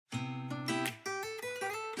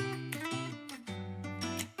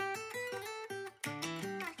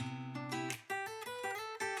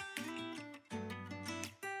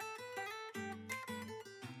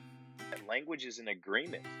language is an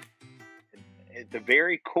agreement. At the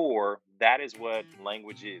very core, that is what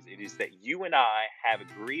language is. It is that you and I have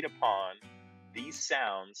agreed upon these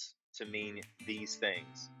sounds to mean these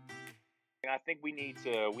things. And I think we need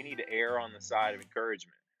to err on the side of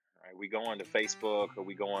encouragement. Right? We go onto Facebook or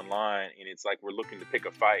we go online, and it's like we're looking to pick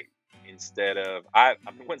a fight instead of I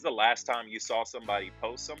mean, when's the last time you saw somebody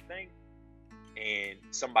post something and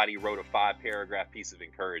somebody wrote a 5 paragraph piece of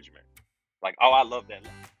encouragement? Like, oh, I love that.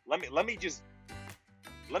 Let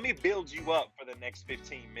me build you up for the next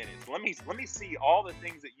 15 minutes. Let me see all the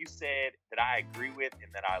things that you said that I agree with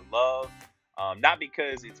and that I love. Not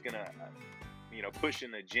because it's gonna push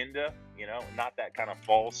an agenda, not that kind of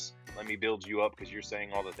false. Let me build you up because you're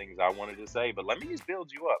saying all the things I wanted to say, but let me just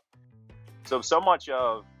build you up. So much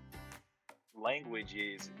of language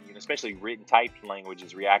is, especially written typed language,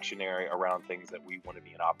 is reactionary around things that we want to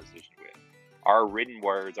be in opposition with. Our written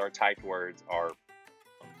words, our typed words are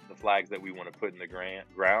the flags that we want to put in the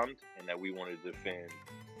ground and that we want to defend.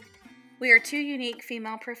 We are two unique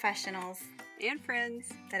female professionals and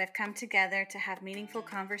friends that have come together to have meaningful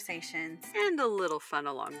conversations and a little fun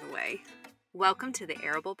along the way. Welcome to the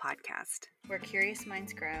Arable Podcast, where curious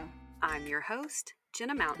minds grow. I'm your host,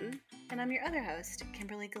 Jenna Mountain. And I'm your other host,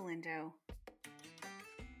 Kimberly Galindo.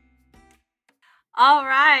 All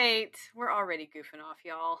right. We're already goofing off,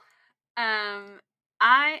 y'all.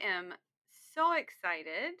 I am so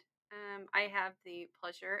excited. I have the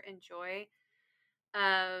pleasure and joy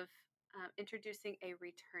of introducing a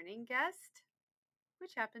returning guest,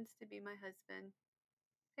 which happens to be my husband.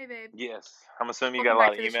 Hey, babe. Yes. I'm assuming you Welcome got a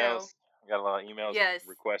lot back of to the emails. show. Got a lot of emails Yes.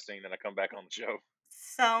 requesting that I come back on the show.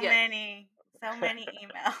 So Yes. many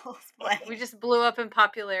emails. Blaine. We just blew up in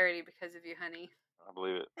popularity because of you, honey. I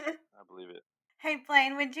believe it. I believe it. Hey,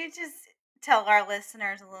 Blaine, would you just tell our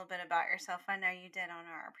listeners a little bit about yourself? I know you did on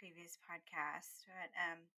our previous podcast, but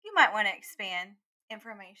you might want to expand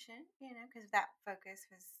information, because that focus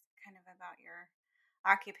was kind of about your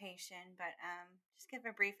occupation. But just give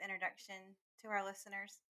a brief introduction to our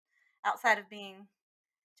listeners outside of being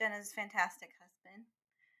Jenna's fantastic husband.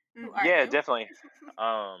 Who are Yeah, you? definitely.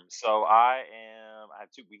 So I have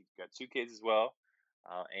we got 2 kids as well.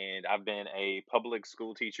 And I've been a public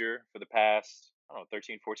school teacher for the past, I don't know,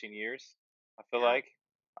 13, 14 years, I feel Yeah. like.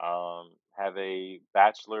 Have a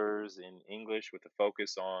bachelor's in English with a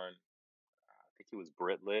focus on, I think it was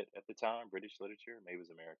Brit Lit at the time, British literature, maybe it was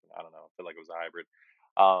American, I don't know. I feel like it was a hybrid.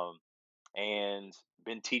 Um, and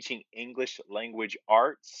been teaching English language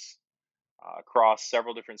arts across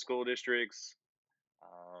several different school districts.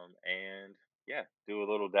 And yeah, do a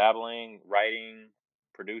little dabbling, writing,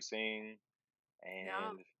 producing,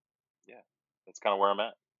 and yeah, that's kind of where I'm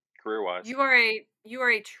at career wise. You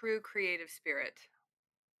are a true creative spirit.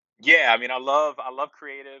 Yeah, I mean, I love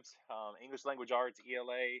creatives. English language arts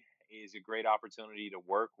 (ELA) is a great opportunity to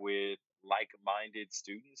work with like-minded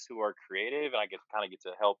students who are creative, and I get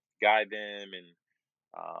to help guide them and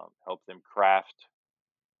help them craft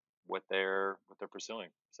what they're pursuing.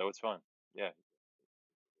 So it's fun. Yeah,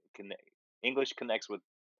 connect, English connects with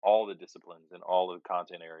all the disciplines and all the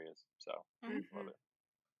content areas. So love it.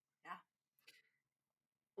 Yeah.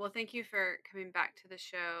 Well, thank you for coming back to the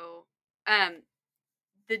show.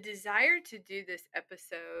 The desire to do this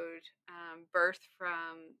episode birthed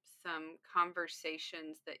from some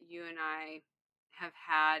conversations that you and I have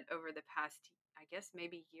had over the past, I guess,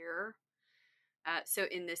 maybe year. So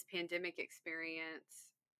in this pandemic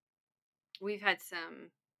experience, we've had some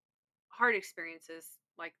hard experiences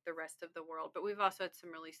like the rest of the world, but we've also had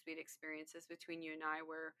some really sweet experiences between you and I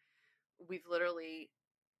where we've literally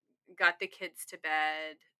got the kids to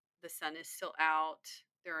bed. The sun is still out.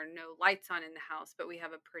 There are no lights on in the house, but we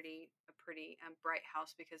have a pretty bright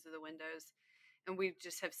house because of the windows. And we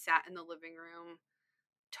just have sat in the living room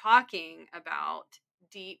talking about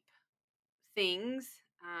deep things.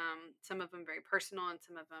 Some of them very personal and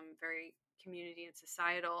some of them very community and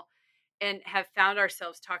societal, and have found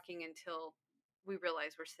ourselves talking until we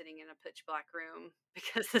realize we're sitting in a pitch black room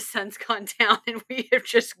because the sun's gone down and we have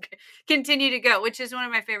just continued to go, which is one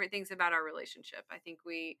of my favorite things about our relationship. I think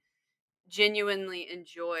we genuinely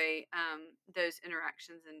enjoy those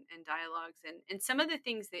interactions and dialogues, and some of the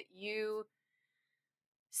things that you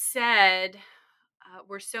said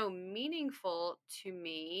were so meaningful to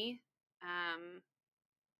me.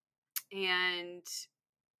 And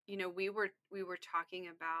we were talking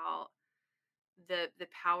about the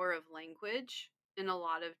power of language in a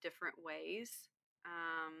lot of different ways.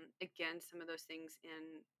 Again, some of those things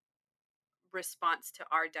in response to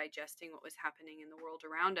our digesting what was happening in the world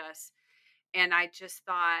around us. And I just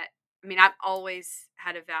thought, I mean, I've always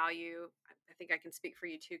had a value. I think I can speak for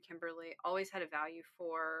you too, Kimberly. Always had a value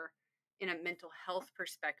for in a mental health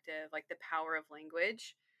perspective, like the power of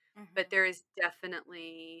language, but Hmm. there is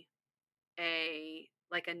definitely a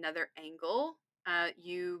like another angle.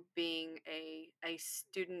 You being a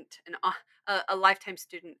student, a lifetime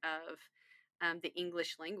student of the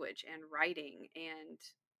English language and writing and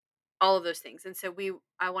all of those things. And so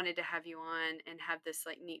I wanted to have you on and have this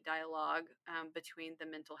like neat dialogue between the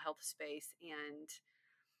mental health space and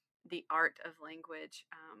the art of language,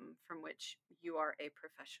 from which you are a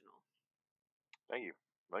professional. Thank you.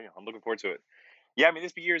 Thank you. I'm looking forward to it. Yeah, I mean,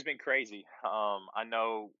 this year has been crazy. I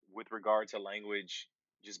know with regard to language,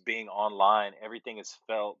 just being online, everything has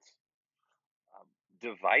felt um,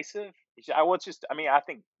 divisive. Well, it's just, I mean, I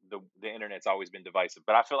think the internet's always been divisive,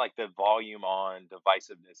 but I feel like the volume on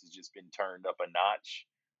divisiveness has just been turned up a notch,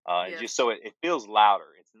 and just Yes. so it feels louder.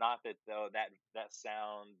 It's not that though that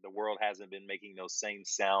sound, the world hasn't been making those same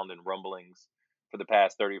sound and rumblings for the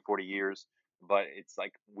past 30 or 40 years, but it's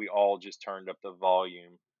like we all just turned up the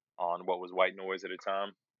volume on what was white noise at a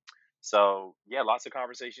time. So yeah, lots of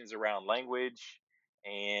conversations around language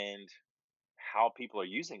and how people are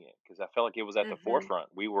using it because I felt like it was at the Hmm. forefront.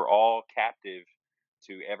 We were all captive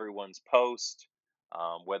to everyone's post,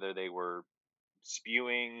 whether they were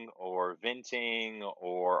spewing or venting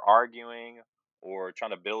or arguing or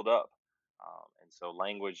trying to build up. And so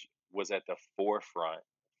language was at the forefront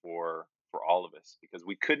for all of us because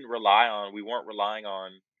we weren't relying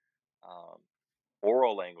on um,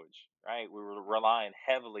 oral language, right? We were relying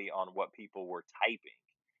heavily on what people were typing.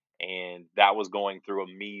 And that was going through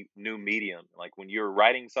new medium. Like when you're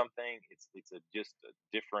writing something, it's just a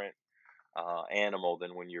different animal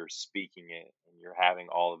than when you're speaking it and you're having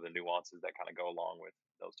all of the nuances that kind of go along with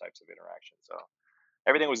those types of interactions. So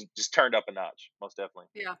everything was just turned up a notch, most definitely.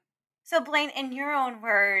 Yeah. So, Blaine, in your own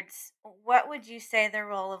words, what would you say the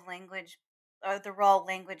role of language, or the role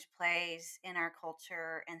language plays in our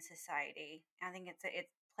culture and society? I think it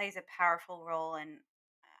plays a powerful role, and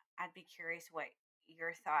I'd be curious what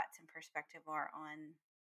your thoughts and perspective are on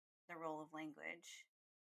the role of language.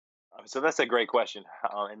 So that's a great question,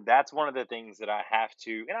 and that's one of the things that I have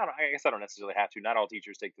to. And I guess I don't necessarily have to. Not all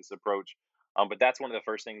teachers take this approach, but that's one of the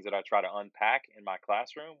first things that I try to unpack in my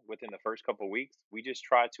classroom within the first couple of weeks. We just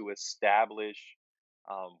try to establish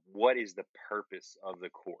what is the purpose of the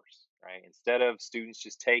course, right? Instead of students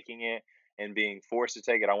just taking it and being forced to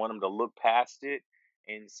take it, I want them to look past it.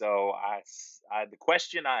 And so the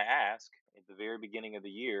question I ask at the very beginning of the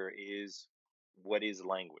year is, what is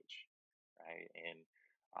language, right? And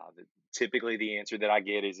typically, the answer that I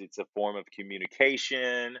get is it's a form of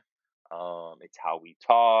communication. It's how we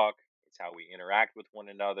talk. It's how we interact with one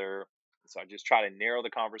another. So I just try to narrow the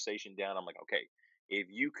conversation down. I'm like, okay, if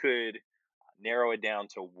you could narrow it down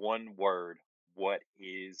to one word, what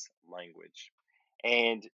is language?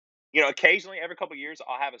 And occasionally, every couple of years,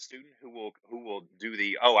 I'll have a student who will do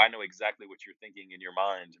the, oh, I know exactly what you're thinking in your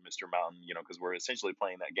mind, Mr. Mountain. Because we're essentially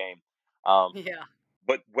playing that game. Um, Yeah.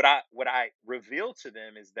 but what I reveal to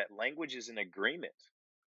them is that language is an agreement.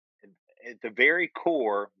 And at the very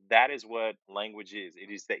core, that is what language is.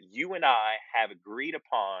 It is that you and I have agreed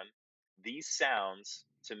upon these sounds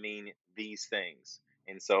to mean these things.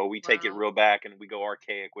 And so we take it Wow. real back and we go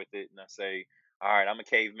archaic with it. And I say, all right, I'm a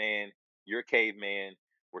caveman. You're a caveman.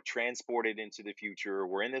 We're transported into the future.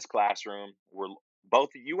 We're in this classroom.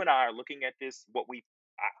 Both you and I are looking at this,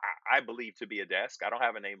 I believe to be a desk. I don't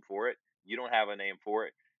have a name for it. You don't have a name for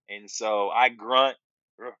it. And so I grunt,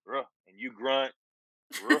 "Ruh, ruh," and you grunt,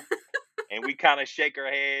 "Ruh," and we kind of shake our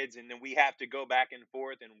heads, and then we have to go back and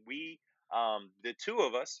forth, and the two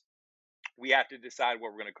of us, we have to decide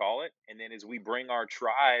what we're going to call it. And then as we bring our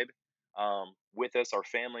tribe with us, our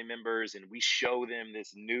family members, and we show them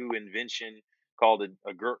this new invention called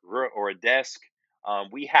or a desk,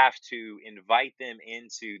 we have to invite them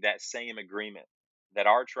into that same agreement, that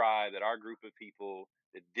our tribe, that our group of people,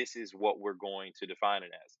 that this is what we're going to define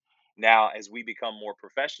it as. Now, as we become more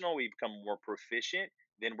professional, we become more proficient,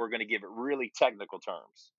 then we're going to give it really technical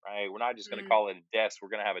terms, right? We're not just going to Mm, call it a desk. We're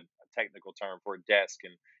going to have a technical term for a desk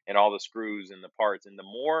and all the screws and the parts. And the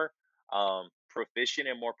more proficient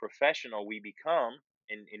and more professional we become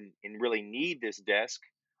and really need this desk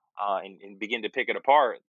and begin to pick it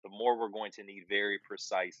apart, the more we're going to need very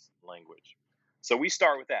precise language. So we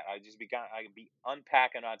start with that. I be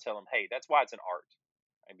unpacking. I tell them, hey, that's why it's an art,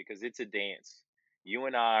 right? Because it's a dance. You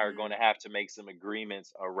and I are going mm, to have to make some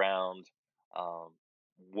agreements around um,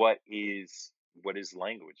 what is what is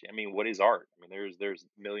language. I mean, what is art? I mean, there's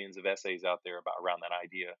millions of essays out there about around that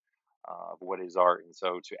idea of what is art, and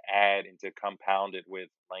so to add and to compound it with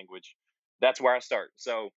language, that's where I start.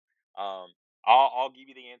 So um, I'll give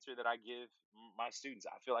you the answer that I give my students.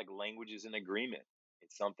 I feel like language is an agreement.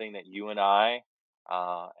 It's something that you and I,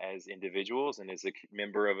 as individuals and as a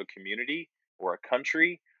member of a community or a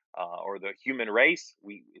country, or the human race,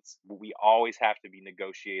 we always have to be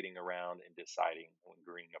negotiating around and deciding and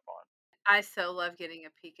agreeing upon. I so love getting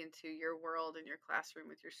a peek into your world and your classroom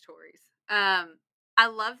with your stories. I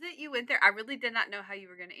love that you went there. I really did not know how you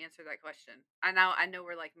were going to answer that question. I know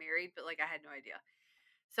we're like married, but like I had no idea.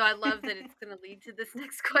 So I love that it's going to lead to this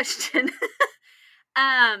next question.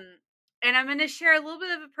 um, and I'm going to share a little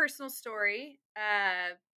bit of a personal story,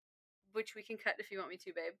 which we can cut if you want me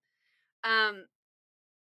to, babe. Um,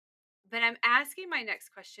 but I'm asking my next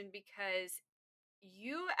question because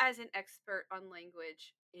you, as an expert on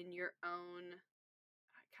language in your own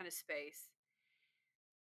kind of space,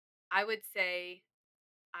 I would say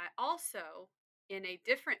I also, in a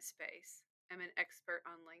different space, am an expert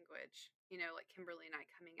on language. You know, like Kimberly and I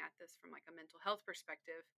coming at this from like a mental health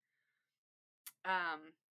perspective.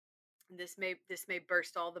 Um, this may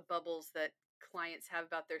burst all the bubbles that clients have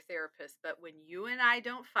about their therapist, but when you and I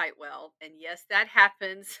don't fight well, and yes, that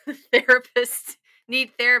happens, therapists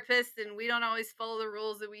need therapists, and we don't always follow the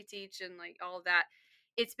rules that we teach, and like all of that.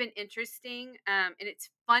 It's been interesting, and it's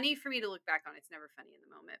funny for me to look back on. It's never funny in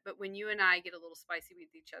the moment, but when you and I get a little spicy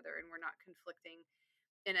with each other, and we're not conflicting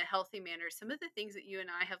in a healthy manner, some of the things that you and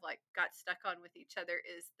I have like got stuck on with each other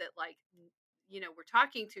is that like we're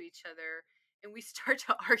talking to each other and we start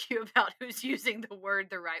to argue about who's using the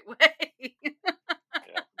word the right way.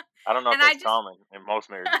 Yeah. I don't know if And I that's just common in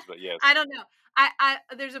most marriages, but I yes. don't know. I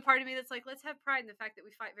there's a part of me that's like, let's have pride in the fact that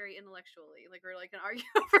we fight very intellectually. Like we're like an argue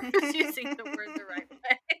over who's using the word the right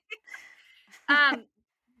way. Um,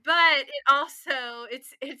 but it also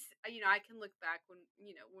it's I can look back when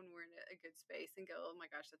we're in a good space and go, oh my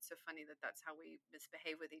gosh, that's so funny that that's how we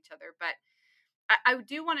misbehave with each other. But I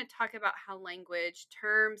do want to talk about how language,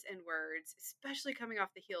 terms, and words, especially coming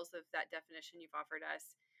off the heels of that definition you've offered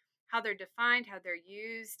us, how they're defined, how they're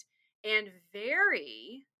used, and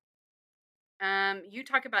vary. You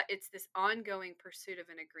talk about it's this ongoing pursuit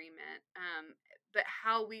of an agreement, but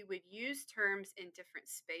how we would use terms in different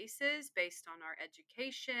spaces based on our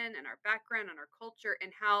education and our background and our culture,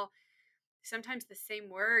 and how sometimes the same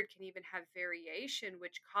word can even have variation,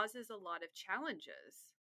 which causes a lot of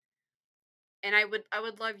challenges. And I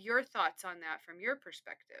would love your thoughts on that from your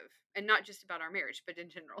perspective, and not just about our marriage, but in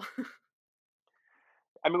general.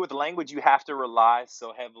 I mean, with language, you have to rely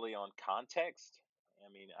so heavily on context.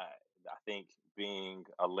 I mean, I think being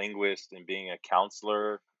a linguist and being a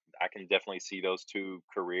counselor, I can definitely see those two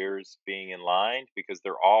careers being in line because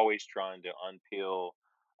they're always trying to unpeel,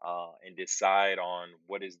 and decide on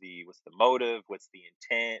what's the motive, what's the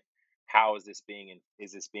intent, how is this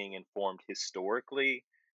is this being informed historically?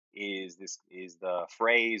 Is the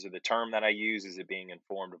phrase or the term that I use, is it being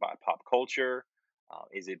informed by pop culture?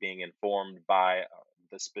 Is it being informed by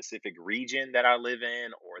the specific region that I live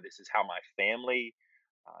in, or this is how my family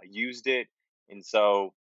used it? And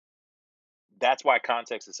so that's why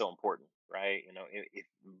context is so important, right? If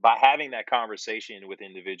by having that conversation with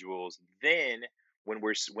individuals, then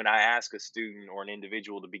when I ask a student or an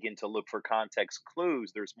individual to begin to look for context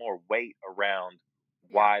clues, there's more weight around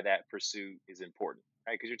Yeah. why that pursuit is important,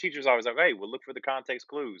 right? Because your teacher's always like, "Hey, well, look for the context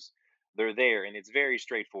clues. They're there," and it's very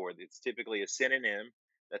straightforward. It's typically a synonym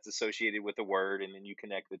that's associated with a word, and then you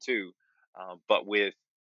connect the two. But with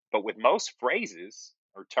most phrases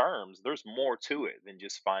or terms, there's more to it than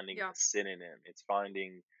just finding Yeah. a synonym. It's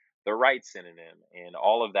finding the right synonym, and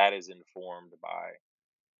all of that is informed by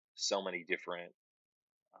so many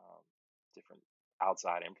um, different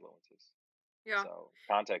outside influences. Yeah. So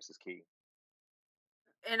context is key.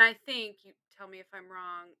 And I think you tell me if I'm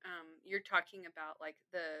wrong. You're talking about like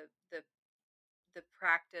the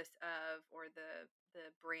practice of, or the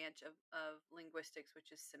branch of linguistics,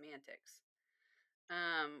 which is semantics,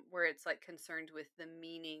 where it's like concerned with the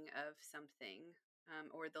meaning of something,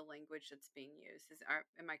 or the language that's being used.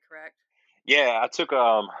 Am I correct? Yeah, I took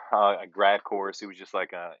a grad course. It was just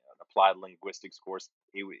like an applied linguistics course.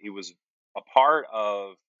 It was a part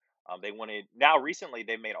of. They wanted now recently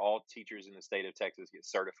they made all teachers in the state of Texas get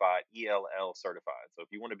certified, ELL certified. So if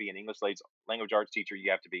you want to be an language arts teacher, you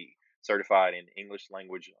have to be certified in English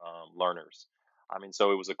language learners. I mean,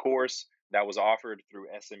 so it was a course that was offered through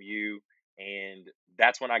SMU, and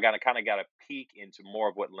that's when I got a peek into more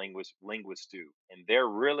of what linguists do, and they're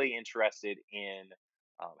really interested in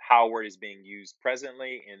how a word is being used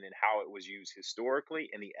presently and then how it was used historically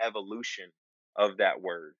and the evolution of that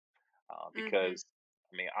word. Mm-hmm. Because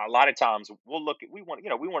I mean, a lot of times we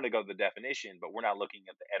want to go to the definition, but we're not looking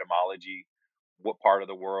at the etymology, what part of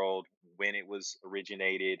the world, when it was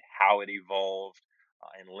originated, how it evolved,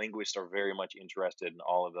 and linguists are very much interested in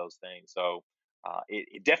all of those things. So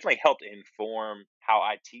it definitely helped inform how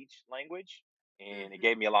I teach language, and it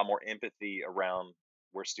gave Mhm. me a lot more empathy around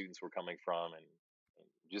where students were coming from, and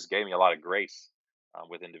just gave me a lot of grace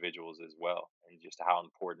with individuals as well, and just how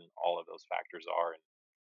important all of those factors are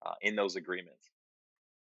in those agreements.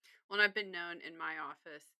 Well, I've been known in my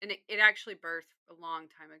office, and it actually birthed a long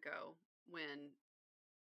time ago when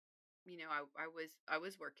I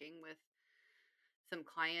was working with some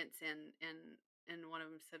clients, and one of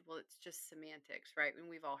them said, "Well, it's just semantics, right?" And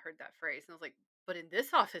we've all heard that phrase, and I was like, "But in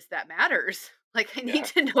this office, that matters. Like, I need Yeah,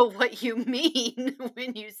 to know what you mean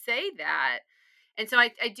when you say that." And so I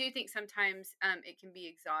do think sometimes it can be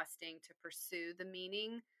exhausting to pursue the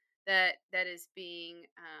meaning that is being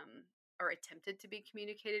or attempted to be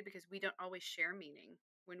communicated, because we don't always share meaning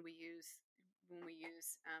when we use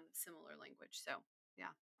similar language. So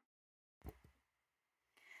yeah.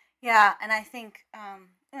 Yeah, and I think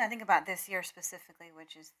I think about this year specifically,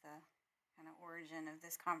 which is the kind of origin of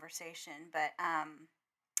this conversation, but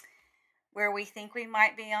where we think we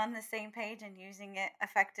might be on the same page and using it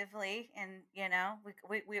effectively, and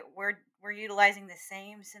we're utilizing the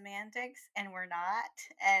same semantics and we're not,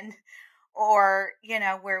 and or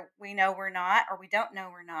where we know we're not, or we don't know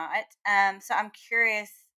we're not. So I'm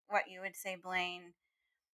curious what you would say, Blaine.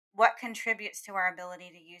 What contributes to our ability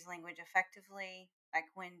to use language effectively? Like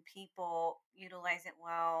when people utilize it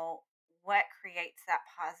well, what creates that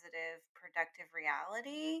positive, productive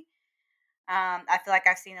reality? I feel like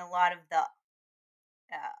I've seen a lot of the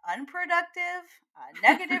unproductive,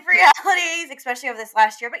 negative realities, especially over this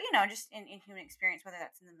last year, but just in human experience, whether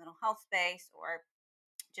that's in the mental health space or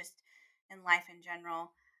just in life in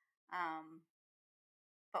general. Um,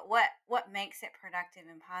 but what makes it productive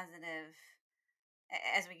and positive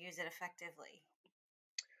as we use it effectively?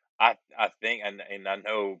 I think, and I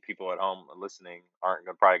know people at home listening aren't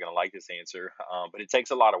probably going to like this answer, but it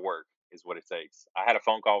takes a lot of work, is what it takes. I had a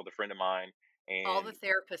phone call with a friend of mine, All the and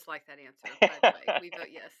therapists like that answer, by the way. We vote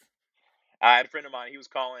yes. I had a friend of mine. He was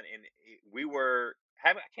calling, and we were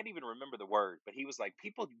having. I can't even remember the word, but he was like,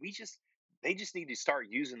 "People, they just need to start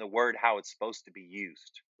using the word how it's supposed to be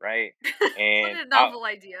used, right?" What And a novel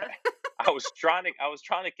idea. I was trying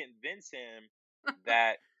to convince him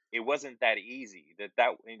that it wasn't that easy.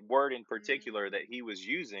 Word in particular that Mm, he was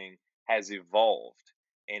using has evolved,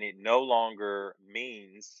 and it no longer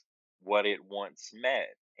means what it once meant,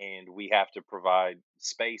 and we have to provide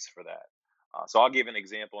space for that. So I'll give an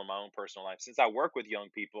example in my own personal life. Since I work with young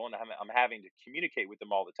people and I'm having to communicate with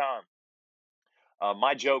them all the time,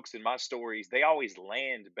 my jokes and my stories, they always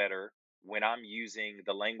land better when I'm using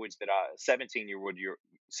the language that a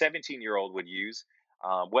 17-year-old would use.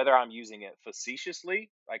 Whether I'm using it facetiously,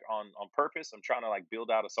 like on purpose, I'm trying to like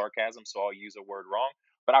build out a sarcasm, so I'll use a word wrong.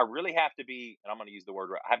 But I really have to be, and I'm going to use the word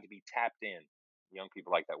right. I have to be tapped in. Young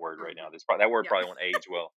people like that word right now. mhm. That word Yeah. probably won't age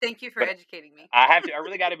well, Thank you for but educating me. I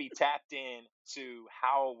really got to be tapped in to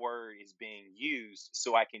how a word is being used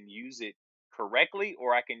so I can use it correctly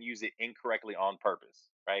or I can use it incorrectly on purpose,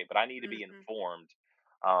 right? But I need to be Mhm. informed.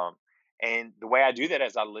 Um, and the way I do that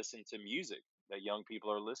is I listen to music that young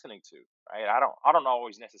people are listening to, right? I don't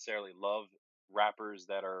always necessarily love rappers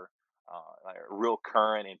that are like real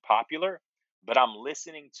current and popular, but I'm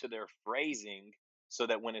listening to their phrasing so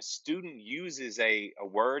that when a student uses a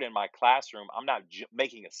word in my classroom, I'm not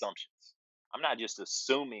making assumptions. I'm not just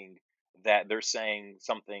assuming that they're saying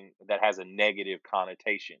something that has a negative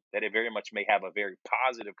connotation, that it very much may have a very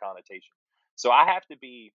positive connotation. So I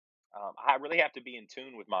really have to be in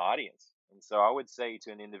tune with my audience. And so I would say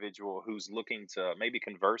to an individual who's looking to maybe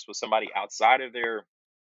converse with somebody outside of their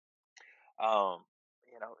um,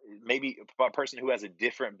 maybe a person who has a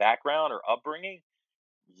different background or upbringing,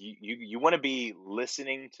 you want to be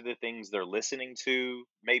listening to the things they're listening to,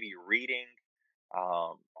 maybe reading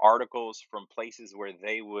articles from places where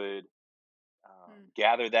they would Mm.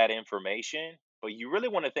 gather that information. But you really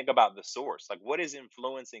want to think about the source, like what is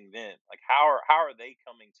influencing them, like how are they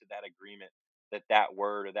coming to that agreement that that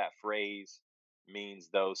word or that phrase means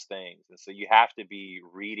those things. And so you have to be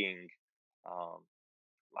reading um,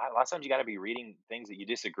 lots of times you got to be reading things that you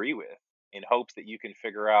disagree with in hopes that you can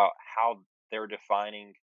figure out how they're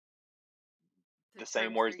defining The the same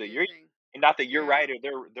terms they're words that you're, using. and not that you're Yeah. right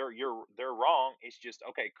or they're wrong. It's just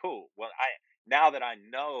okay, cool. Well, I now that I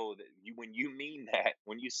know that when you mean that,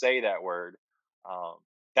 when you say that word, um,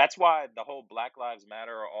 that's why the whole Black Lives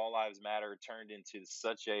Matter or All Lives Matter turned into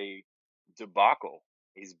such a debacle,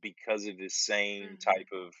 is because of this same type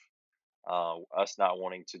Mhm. of us not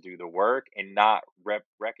wanting to do the work and not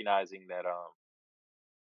recognizing that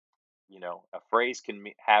a phrase can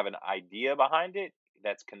have an idea behind it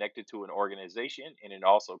that's connected to an organization, and it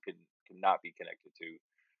also can not be connected to.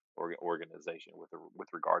 organization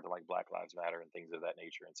with regard to like Black Lives Matter and things of that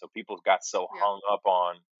nature. And so people got so Yeah. hung up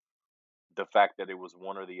on the fact that it was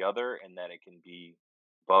one or the other, and that it can be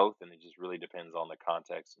both, and it just really depends on the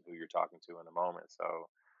context and who you're talking to in the moment. So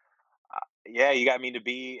yeah, you got, I mean, to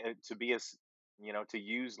be as, to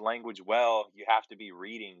use language well, you have to be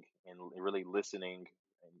reading and really listening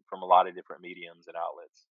from a lot of different mediums and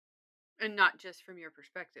outlets. And not just from your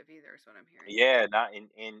perspective either, is what I'm hearing. Yeah, not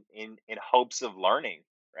in hopes of learning,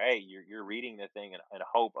 right? You're reading the thing in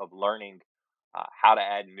hope of learning how to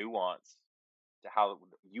add nuance to how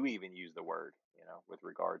you even use the word, with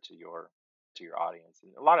regard to your audience.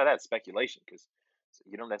 And a lot of that's speculation, because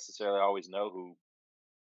you don't necessarily always know who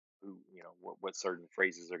what certain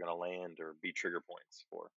phrases are going to land or be trigger points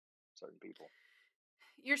for certain people.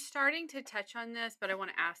 You're starting to touch on this, but I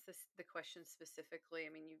want to ask the question specifically. I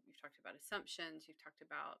mean, you've talked about assumptions. You've talked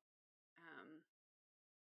about, um,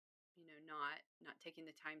 not taking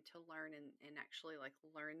the time to learn and actually like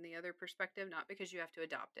learn the other perspective, not because you have to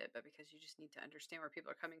adopt it, but because you just need to understand where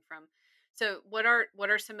people are coming from. So, what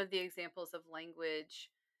are some of the examples of language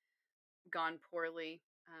gone poorly?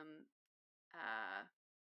 Uh,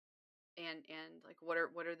 and like what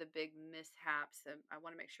are the big mishaps? And I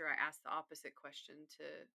want to make sure I ask the opposite question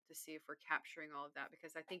to see if we're capturing all of that,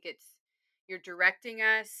 because I think it's you're directing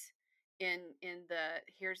us in the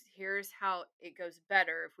here's how it goes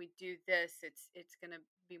better if we do this. It's going to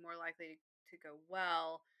be more likely to go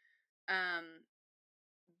well. um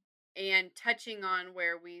and touching on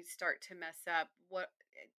where we start to mess up, what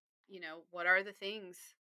are the things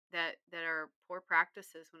that are poor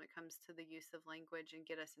practices when it comes to the use of language and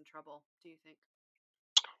get us in trouble, do you think?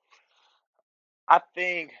 I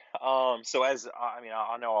think so. As I mean,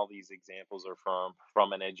 I know all these examples are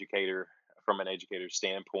from an educator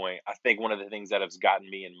standpoint. I think one of the things that has gotten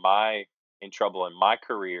me in trouble in my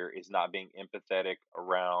career is not being empathetic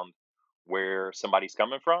around where somebody's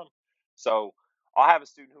coming from. So I'll have a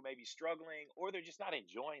student who may be struggling, or they're just not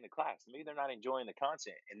enjoying the class. Maybe they're not enjoying the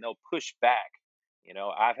content, and they'll push back.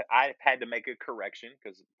 I've had to make a correction,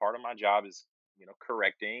 because part of my job is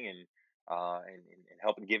correcting and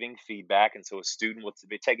helping giving feedback. And so a student will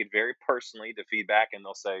they take it very personally, the feedback, and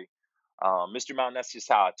they'll say, "Mr. Mountain, that's just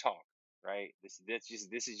how I talk, right? This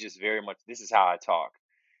is just very much this is how I talk."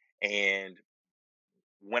 And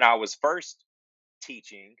when I was first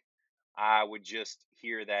teaching, I would just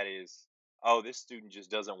hear that as, "Oh, this student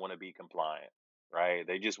just doesn't want to be compliant, right?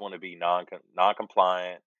 They just want to be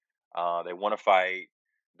non-compliant. They want to fight.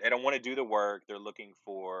 They don't want to do the work. They're looking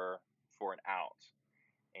for an out."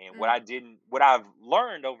 And Mm, what I've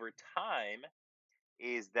learned over time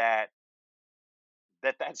is that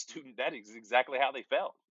student, that is exactly how they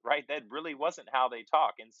felt, right? That really wasn't how they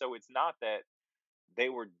talk. And so it's not that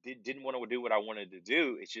didn't want to do what I wanted to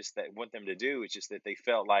do. It's just that want them to do. It's just that they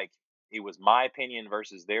felt like it was my opinion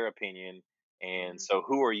versus their opinion. And mm, so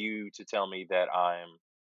who are you to tell me that I'm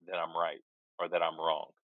right or that I'm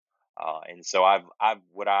wrong? And so I've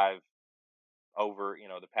over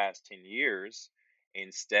the past 10 years,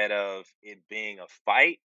 instead of it being a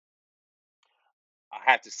fight, I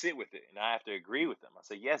have to sit with it and I have to agree with them. I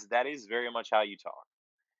say, yes, that is very much how you talk.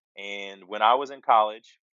 And when I was in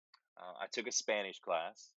college, I took a Spanish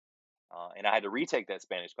class, and I had to retake that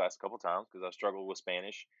Spanish class a couple times because I struggled with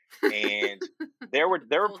Spanish. And there were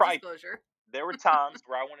full probably disclosure. there were times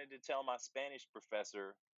where I wanted to tell my Spanish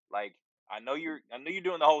professor, like, I know you're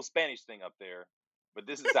doing the whole Spanish thing up there, but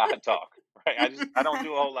this is how I talk, right? I don't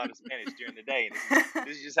do a whole lot of Spanish during the day, and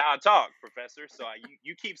this is just how I talk, professor. So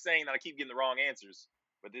you keep saying that I keep getting the wrong answers,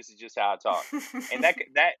 but this is just how I talk, and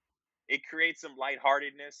that it creates some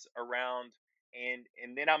lightheartedness around, and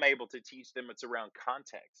then I'm able to teach them it's around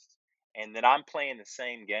context, and then I'm playing the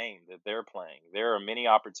same game that they're playing. There are many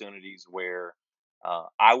opportunities where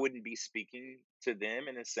I wouldn't be speaking to them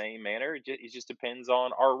in the same manner. It just depends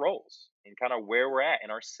on our roles and kind of where we're at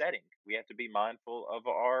in our setting. We have to be mindful of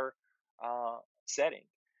our setting,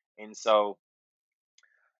 and so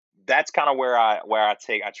that's kind of where I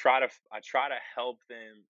try to help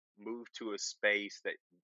them move to a space that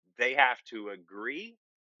they have to agree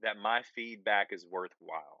that my feedback is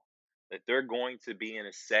worthwhile, that they're going to be in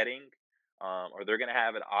a setting, or they're going to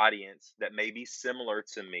have an audience that may be similar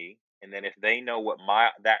to me, and then if they know what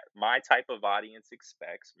my type of audience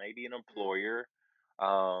expects, maybe an Mhm. employer,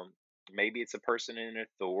 um, maybe it's a person in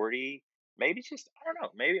authority, maybe it's just I don't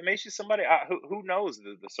know, maybe it's just somebody who knows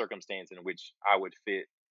the circumstance in which I would fit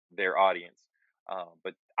their audience.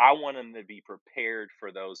 But I want them to be prepared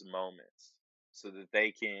for those moments so that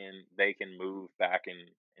they can move back and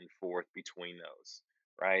forth between those,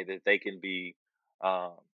 right? That they can be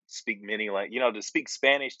um, speak many like to speak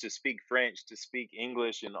Spanish, to speak French, to speak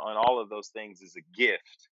English, and all of those things is a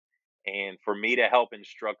gift. And for me to help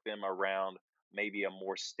instruct them around maybe a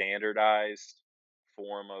more standardized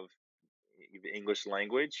form of the English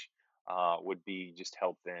language would be just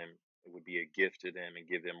help them. It would be a gift to them and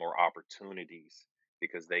give them more opportunities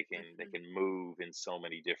because they Mhm. can move in so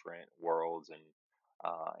many different worlds and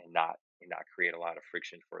not create a lot of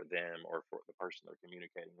friction for them or for the person they're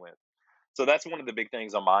communicating with. So that's one of the big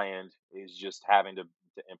things on my end is just having to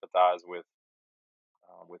empathize with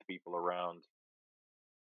people around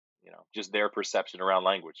just their perception around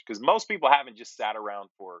language because most people haven't just sat around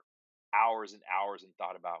for hours and hours and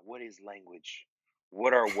thought about what is language,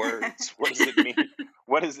 what are words, what does it mean,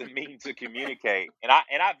 what does it mean to communicate, and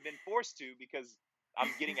I've been forced to because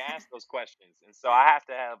I'm getting asked those questions, and so I have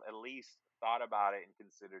to have at least thought about it and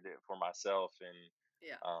considered it for myself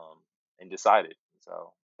Yeah. and decided.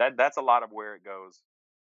 So that's a lot of where it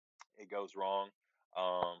goes wrong.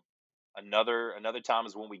 Um, another time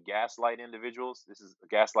is when we gaslight individuals. This is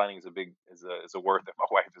gaslighting is a word that my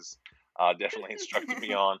wife has definitely instructed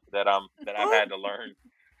me on that I've had to learn.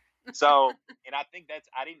 So, and I think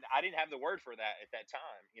I didn't have the word for that at that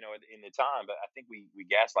time, in the time, but I think we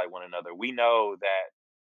gaslight one another. We know that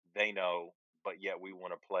they know, but yet we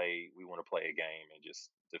want to play a game and just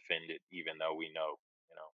defend it, even though we know.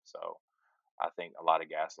 So I think a lot of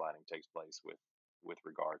gaslighting takes place with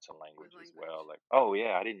regard to With language as well. language. Like, oh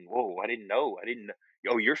yeah, I didn't know.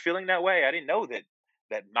 Oh, you're feeling that way. I didn't know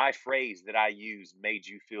that my phrase that I used made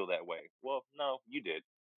you feel that way. Well, no, you did.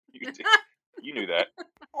 You did. You knew that.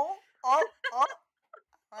 Oh, oh, oh.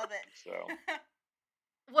 Love So it.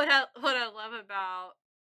 What I love about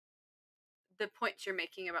the points you're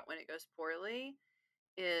making about when it goes poorly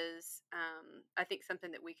is, I think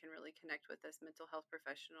something that we can really connect with as mental health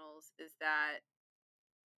professionals is that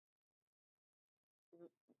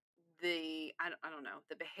I don't know,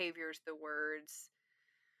 the behaviors, the words,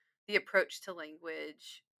 the approach to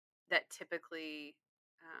language that typically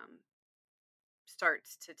um,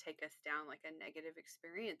 starts to take us down like a negative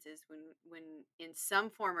experience is when in some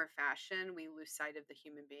form or fashion we lose sight of the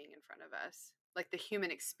human being in front of us, like the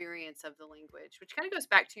human experience of the language, which kind of goes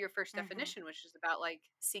back to your first Hmm. definition, which is about like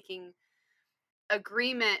seeking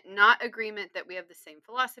agreement, not agreement that we have the same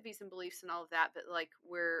philosophies and beliefs and all of that, but like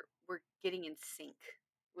we're getting in sync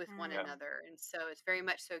with one yeah, Mm. another. And so it's very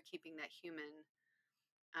much so keeping that human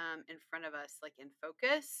in front of us, like in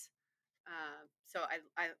focus. So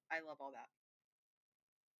I love all that.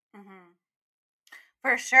 Hmm.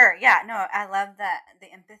 For sure. Yeah, no, I love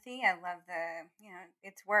the empathy. I love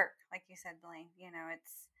it's work, like you said, Blaine. I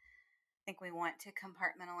think we want to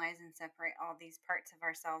compartmentalize and separate all these parts of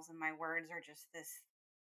ourselves, and my words are just this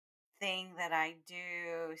thing that I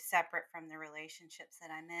do separate from the relationships that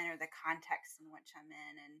I'm in or the context in which I'm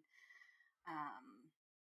in. And um,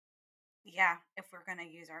 yeah, if we're going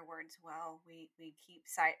to use our words well, we keep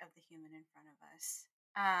sight of the human in front of us.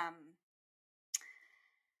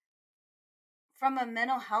 From a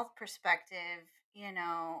mental health perspective,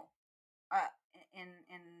 uh, in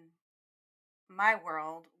my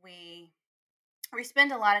world, we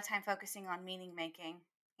spend a lot of time focusing on meaning making,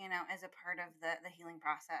 as a part of the healing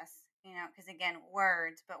process. Because again,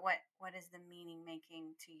 words, but what is the meaning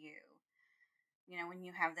making to you? When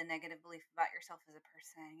you have the negative belief about yourself as a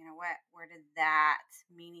person, where did that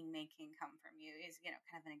meaning making come from you? Is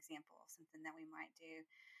kind of an example of something that we might do.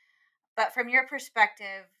 But from your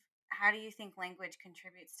perspective, how do you think language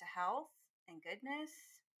contributes to health and goodness?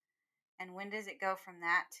 And when does it go from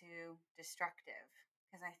that to destructive?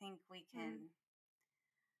 Because I think Mm,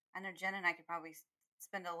 I know Jen and I could probably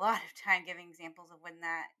spend a lot of time giving examples of when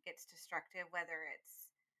that gets destructive, whether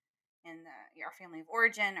it's in our family of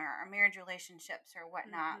origin or our marriage relationships or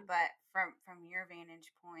whatnot. mhm. But from your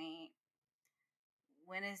vantage point,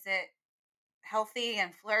 when is it healthy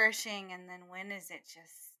and flourishing, and then when is it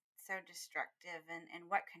just so destructive, and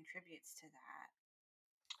what contributes to that?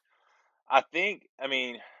 I think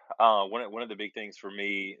one of the big things for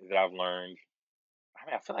me that I've learned.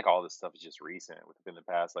 I feel like all this stuff is just recent within the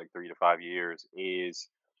past like 3 to 5 years. Is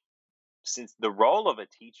since the role of a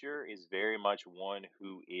teacher is very much one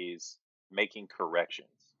who is making corrections,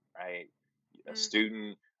 right? A Mhm.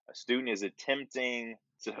 student, a student is attempting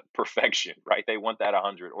to perfection, right? They want that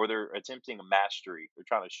 100, or they're attempting mastery. They're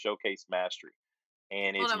trying to showcase mastery,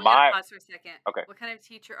 and Hold it's on, we gotta my pause for a second. okay. What kind of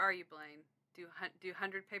teacher are you, Blaine? Do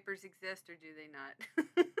 100 papers exist or do they not?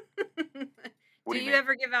 What Do do you you mean?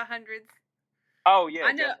 ever give out hundreds? Oh yeah,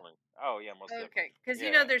 I know. definitely. Oh yeah, most definitely. Okay, because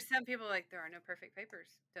Yeah, there's some people like there are no perfect papers.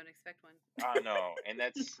 Don't expect one. I know, and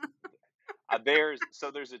that's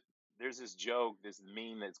there's this joke, this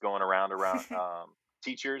meme that's going around.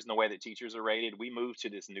 teachers and the way that teachers are rated. We moved to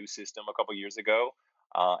this new system a couple years ago,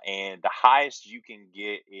 and the highest you can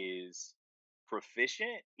get is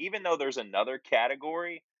proficient. Even though there's another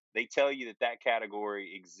category, they tell you that that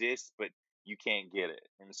category exists, but you can't get it.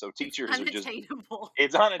 And so It's teachers are just unattainable.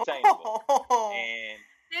 it's unattainable. Oh, And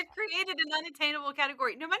They've created an unattainable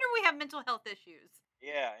category. No matter we have mental health issues.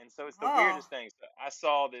 yeah, and so it's the oh. weirdest thing. So I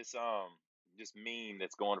saw this meme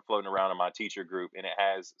that's going floating around in my teacher group, and it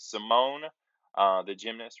has Simone, the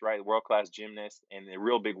gymnast, right, world class gymnast, and the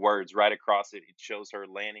real big words right across it. It shows her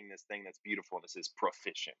landing this thing that's beautiful, and it says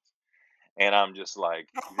proficient. And I'm just like,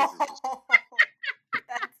 this is just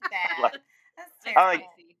That's bad. like That's That's I like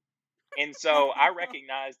terrible. crazy. and so I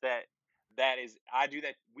recognize that I do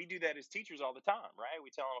that we do that as teachers all the time, right? We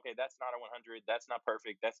tell them, okay, that's not a 100, that's not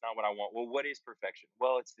perfect, that's not what I want. Well, what is perfection?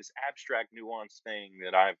 Well, it's this abstract, nuanced thing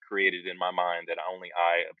that I've created in my mind that only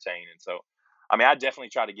I obtain. And so, I mean, I definitely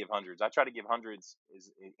try to give hundreds. I try to give hundreds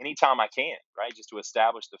anytime I can, right? Just to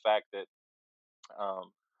establish the fact that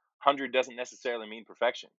 100 doesn't necessarily mean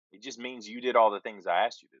perfection. It just means you did all the things I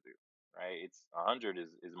asked you to do, right? It's 100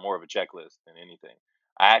 is more of a checklist than anything.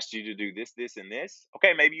 I asked you to do this, this, and this.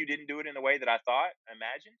 Okay, maybe you didn't do it in the way that I thought,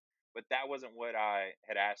 imagined, but that wasn't what I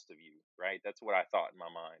had asked of you, right? That's what I thought in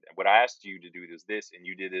my mind. And what I asked you to do is this, and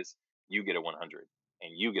you did this. You get a 100,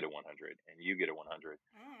 and you get a 100, and you get a 100.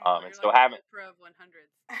 Mm, Oh, And you're so like the having, Oprah of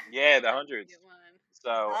 100s. You get yeah, the one, you hundreds. get one. So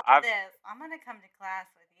love I've this. I'm gonna come to class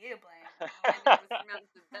with you, Blaine. I know Mr.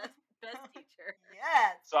 Mountain's the best teacher.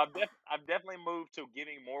 Yes. So I've definitely moved to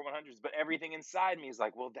giving more 100s, but everything inside me is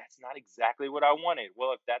like, well, that's not exactly what I wanted.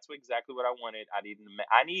 Well, if that's exactly what I wanted, I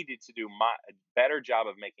needed to do a better job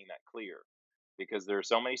of making that clear, because there are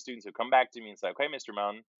so many students who come back to me and say, okay, Mr.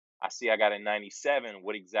 Mountain, I see I got a 97.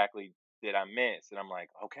 What exactly did I miss? And I'm like,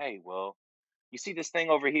 okay, well, you see this thing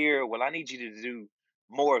over here? Well, I need you to do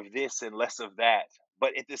more of this and less of that,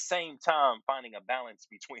 but at the same time, finding a balance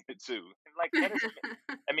between the two. Like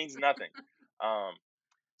that means nothing. Um,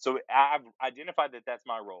 so I've identified that that's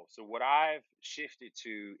my role. So what I've shifted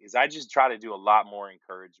to is I just try to do a lot more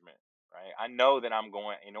encouragement, right? I know that I'm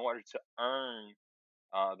going in order to earn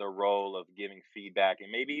the role of giving feedback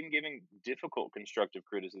and maybe even giving difficult constructive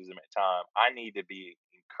criticism at time. I need to be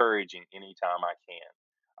encouraging anytime I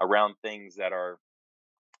can around things that are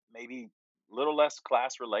maybe a little less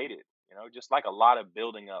class related, just like a lot of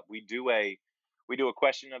building up. We do a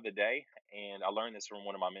question of the day, and I learned this from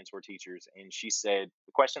one of my mentor teachers, and she said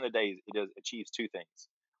the question of the day achieves two things.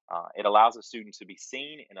 It allows a student to be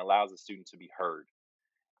seen and allows a student to be heard.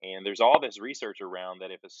 And there's all this research around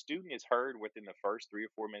that if a student is heard within the first 3 or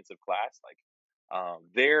 4 minutes of class, like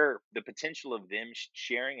the potential of them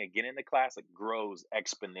sharing again in the class like grows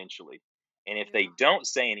exponentially. And if they Yeah. don't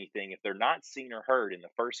say anything, if they're not seen or heard in the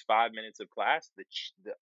first 5 minutes of class,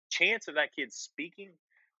 the chance of that kid speaking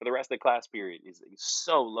for the rest of the class period is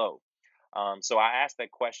so low. So I ask that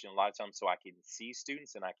question a lot of times so I can see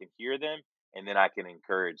students and I can hear them, and then I can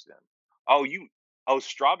encourage them. Oh,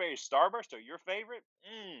 strawberry starburst are your favorite?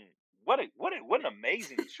 What an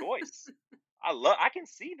amazing choice. I can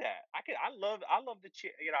see that. I love I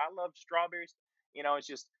love strawberries. It's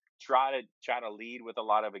just try to lead with a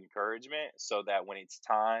lot of encouragement so that when it's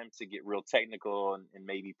time to get real technical and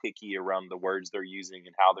maybe picky around the words they're using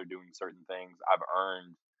and how they're doing certain things, I've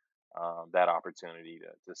earned that opportunity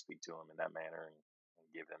to speak to them in that manner and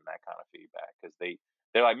give them that kind of feedback, because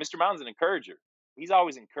they're like, Mr. Mountain's an encourager. He's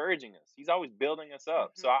always encouraging us. He's always building us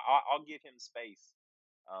up. So Hmm. I'll give him space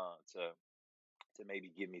to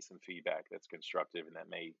maybe give me some feedback that's constructive and that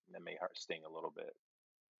may hurt sting a little bit.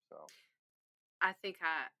 So I think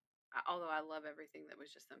although I love everything that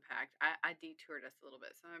was just unpacked, I detoured us a little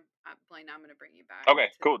bit. So, Blaine, I'm going to bring you back okay,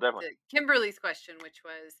 to, cool, definitely. to Kimberly's question, which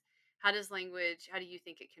was, how do you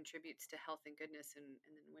think it contributes to health and goodness? And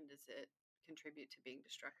then when does it contribute to being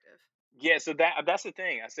destructive? Yeah, so that's the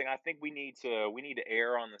thing. I think we need to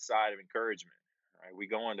err on the side of encouragement. Right? We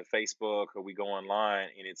go onto Facebook or we go online,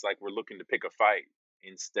 and it's like we're looking to pick a fight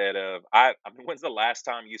instead of I mean, when's the last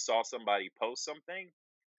time you saw somebody post something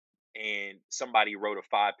and somebody wrote a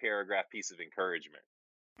 5 paragraph piece of encouragement?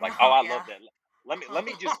 Like, oh, Oh I love yeah. that.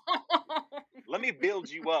 Let me build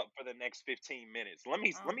you up for the next 15 minutes. Let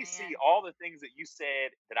me Oh let me see man. all the things that you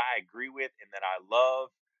said that I agree with and that I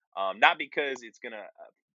love. Not because it's gonna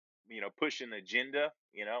push an agenda,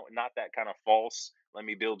 not that kind of false. Let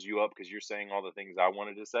me build you up because you're saying all the things I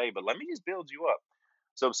wanted to say, but let me just build you up.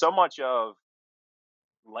 So much of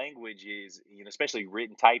language is, especially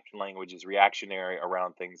written typed language, is reactionary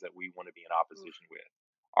around things that we want to be in Oof. opposition with.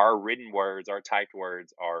 Our written words, our typed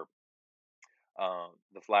words are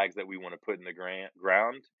the flags that we want to put in the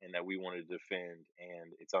ground and that we want to defend.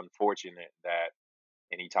 And it's unfortunate that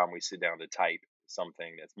anytime we sit down to type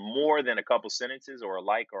something that's more than a couple sentences or a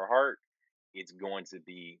like or heart, it's going to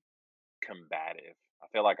be combative. I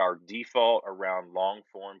feel like our default around long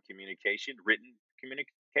form communication, written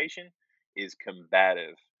communication, is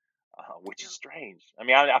combative, which is Yep. strange. I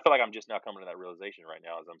mean, I feel like I'm just now coming to that realization right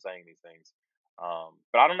now as I'm saying these things.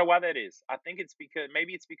 But I don't know why that is. I think it's because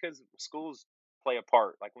maybe it's because schools play a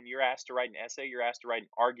part. Like when you're asked to write an essay, you're asked to write an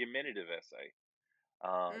argumentative essay.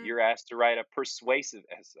 Mm. You're asked to write a persuasive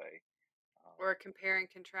essay. Or compare and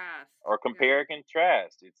contrast. Or Yeah. compare and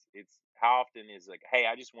contrast. It's how often is like, hey,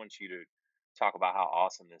 I just want you to talk about how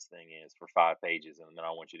awesome this thing is for 5 pages, and then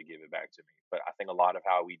I want you to give it back to me. But I think a lot of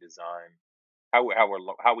how we design,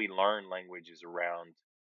 how we learn language is around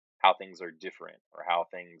how things are different or how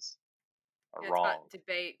things are Yeah, it's about wrong.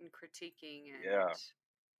 debate and critiquing and Yeah,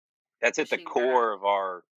 that's at the pushing back. core of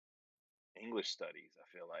our English studies. I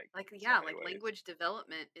feel like Like, in so yeah, many like ways. language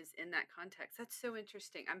development is in that context. That's so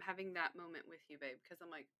interesting. I'm having that moment with you, babe, because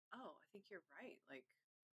I'm like, oh, I think you're right. Like,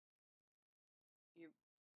 you,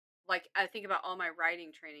 like, I think about all my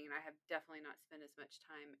writing training, and I have definitely not spent as much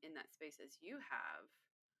time in that space as you have.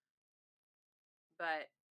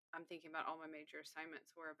 But I'm thinking about all my major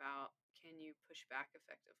assignments were about, can you push back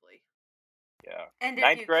effectively? Yeah, And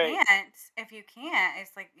ninth grade. if you can't,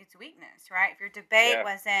 it's like it's weakness, right? If your debate Yeah,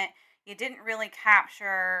 wasn't, you didn't really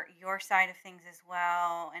capture your side of things as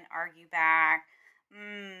well and argue back,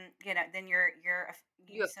 then your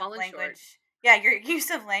You have use of fallen short. language, yeah, your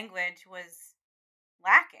use of language was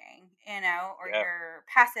lacking, or yeah. you're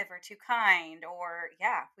passive or too kind, or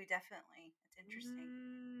yeah, we definitely. It's interesting.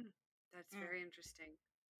 Mm, that's Mm. very interesting.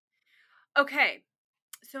 Okay,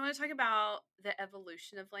 so I want to talk about the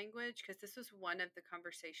evolution of language because this was one of the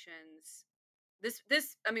conversations. This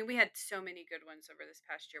I mean, we had so many good ones over this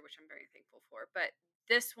past year, which I'm very thankful for. But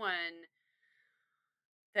this one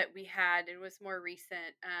that we had and was more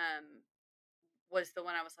recent was the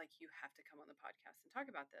one I was like, you have to come on the podcast and talk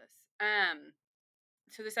about this.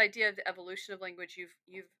 So this idea of the evolution of language,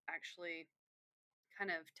 you've actually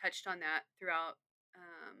kind of touched on that throughout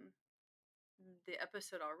um, the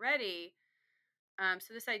episode already.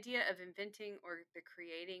 So this idea of inventing or the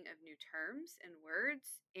creating of new terms and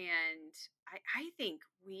words, and I think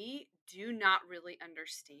we do not really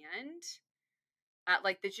understand,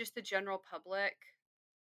 like just the general public.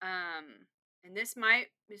 Um, and this might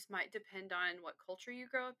depend on what culture you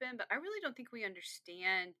grow up in, but I really don't think we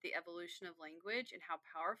understand the evolution of language and how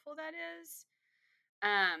powerful that is.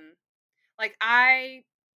 Um, like I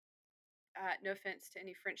no offense to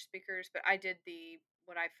any French speakers, but I did the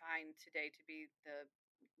what I find today to be the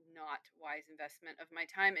not wise investment of my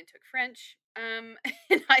time and took French in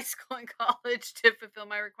high school and college to fulfill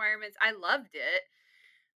my requirements. I loved it.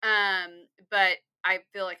 But I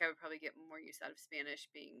feel like I would probably get more use out of Spanish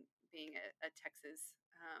being a Texas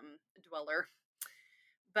dweller.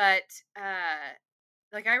 But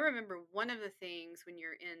like I remember one of the things when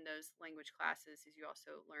you're in those language classes is you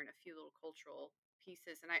also learn a few little cultural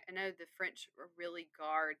pieces. And I know the French really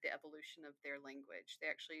guard the evolution of their language.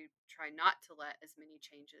 They actually try not to let as many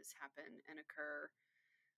changes happen and occur.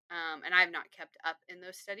 And I've not kept up in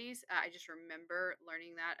those studies. I just remember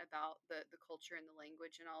learning that about the culture and the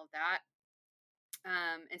language and all of that.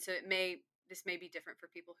 And so this may be different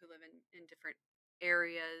for people who live in different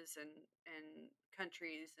areas and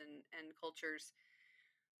countries and cultures.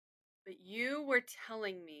 But you were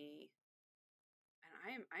telling me,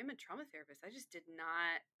 and I'm a trauma therapist. I just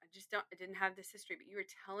don't I didn't have this history, but you were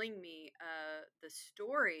telling me the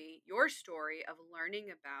story, your story of learning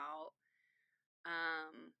about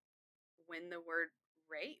um when the word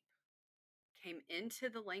rape came into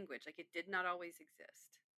the language, like it did not always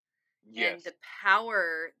exist. And Yes. the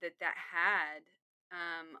power that that had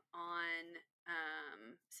on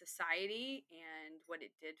society and what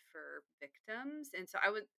it did for victims. And so I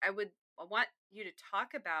want you to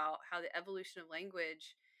talk about how the evolution of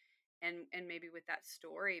language and maybe with that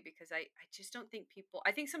story, because I just don't think people,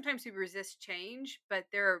 I think sometimes we resist change, but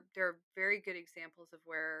there are very good examples of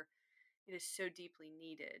where it is so deeply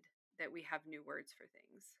needed that we have new words for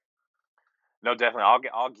things. No, definitely.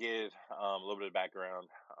 I'll give a little bit of background.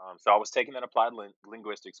 So I was taking an applied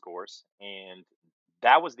linguistics course, and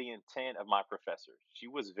that was the intent of my professor. She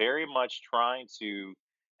was very much trying to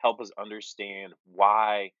help us understand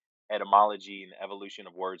why etymology and the evolution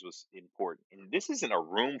of words was important. And this isn't a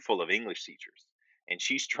room full of English teachers, and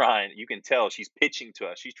she's trying. You can tell she's pitching to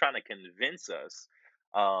us. She's trying to convince us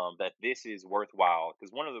that this is worthwhile.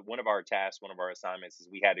 Because one of our tasks, one of our assignments, is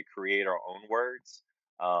we had to create our own words,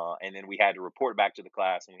 and then we had to report back to the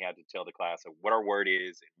class, and we had to tell the class what our word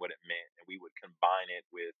is and what it meant, and we would combine it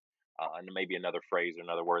with maybe another phrase or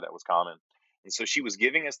another word that was common. And so she was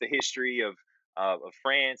giving us the history of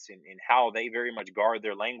France and how they very much guard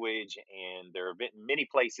their language. And there are many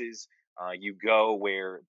places you go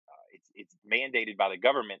where it's mandated by the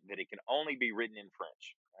government that it can only be written in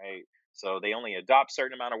French, right? So they only adopt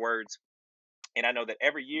certain amount of words. And I know that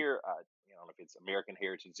every year, I don't know if it's American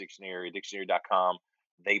Heritage Dictionary, dictionary.com,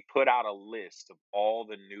 they put out a list of all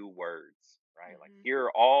the new words, right? Like Hmm. here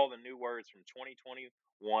are all the new words from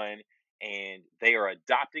 2021, and they are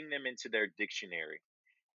adopting them into their dictionary.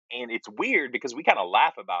 And it's weird because we kind of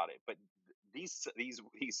laugh about it, but these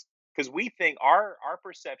because we think our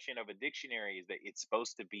perception of a dictionary is that it's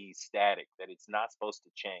supposed to be static, that it's not supposed to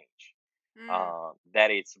change, Mm. that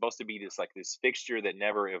it's supposed to be this fixture that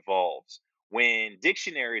never evolves. When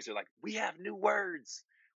dictionaries are like, we have new words,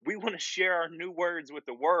 we want to share our new words with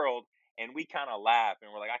the world, and we kind of laugh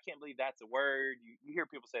and we're like, I can't believe that's a word. You hear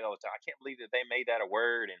people say it all the time. I can't believe that they made that a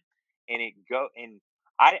word, and it go and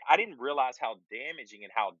I didn't realize how damaging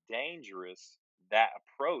and how dangerous that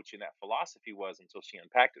approach and that philosophy was until she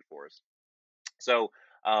unpacked it for us. So,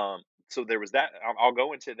 so there was that. I'll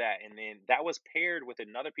go into that, and then that was paired with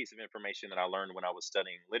another piece of information that I learned when I was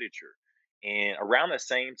studying literature. And around the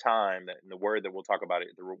same time that the word that we'll talk about it,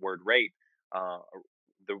 the word rape,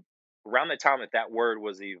 the around the time that that word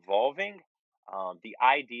was evolving, the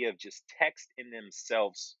idea of just text in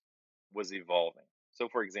themselves was evolving. So,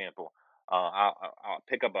 for example, I'll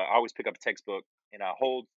pick up. I always pick up a textbook, and I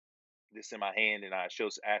hold this in my hand, and I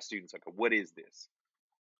ask students like, "What is this?"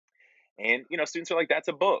 And students are like, "That's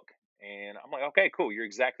a book." And I'm like, "Okay, cool. You're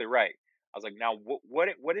exactly right." I was like, "Now,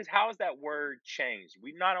 what is how has that word changed?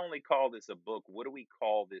 We not only call this a book. What do we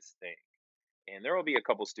call this thing?" And there will be a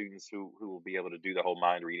couple students who will be able to do the whole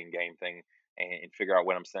mind reading game thing and figure out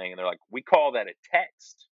what I'm saying. And they're like, "We call that a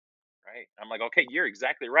text." Right? I'm like, "Okay, you're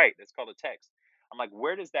exactly right. That's called a text." I'm like,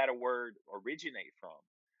 "Where does that a word originate from?"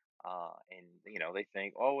 And they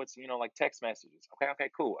think, "Oh, it's like text messages." Okay, okay,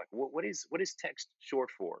 cool. Like, what is text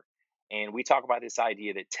short for? And we talk about this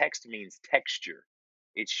idea that text means texture.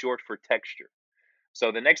 It's short for texture.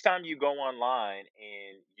 So the next time you go online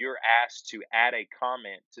and you're asked to add a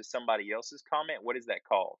comment to somebody else's comment, what is that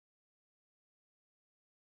called?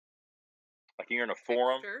 Like you're in a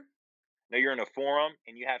forum. Texture. No, you're in a forum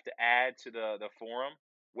and you have to add to the forum.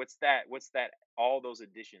 What's that? What's that? All those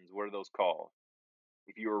additions. What are those called?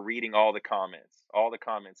 If you were reading all the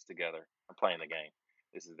comments together. I'm playing the game.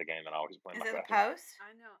 This is the game that I always play in Is my it the classes. post?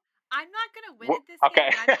 I know. I'm not gonna win What? at this game, Okay.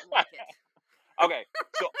 and I don't like it. Okay.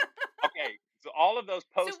 So okay. So all of those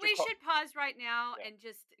So posts are we called. should pause right now Yeah. and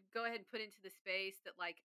just go ahead and put into the space that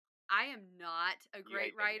like I am not a You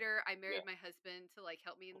great hate that game. writer. I Yeah. married my husband to like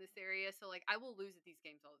help me in this area, so like I will lose at these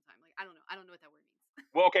games all the time. Like I don't know. I don't know what that word means.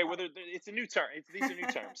 Well, okay. Well, Oh. it's a new term. These are new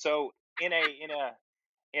terms. So in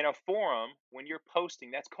a forum, when you're posting,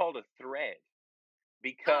 that's called a thread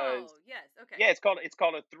because Oh, yes. Okay. yeah, it's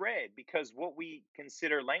called a thread because what we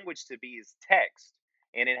consider language to be is text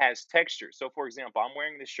and it has texture. So for example, I'm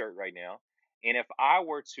wearing this shirt right now. And if I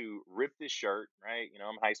were to rip this shirt, right,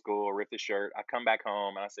 I'm high school, rip the shirt, I come back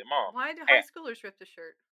home and I say, "Mom, Why do hey, high schoolers rip the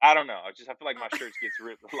shirt? I don't know. I feel like Oh. my shirts gets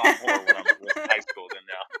ripped a lot more when I'm in high school than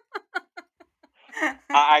now."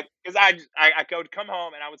 I could come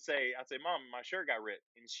home and I'd say, "Mom, my shirt got ripped,"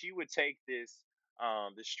 and she would take the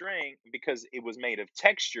string because it was made of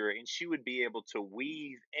texture, and she would be able to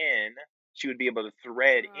weave in, she would be able to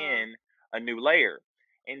thread Uh, in a new layer.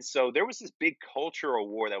 And so there was this big cultural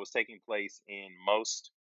war that was taking place in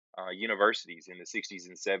most universities in the 60s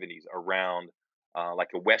and 70s around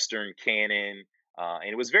like a Western canon, and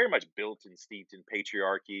it was very much built and steeped in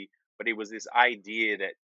patriarchy. But it was this idea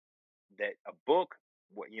that a book,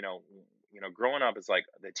 growing up, it's like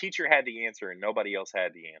the teacher had the answer and nobody else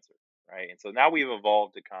had the answer, right? And so now we've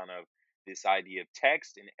evolved to kind of this idea of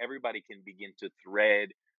text, and everybody can begin to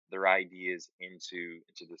thread their ideas into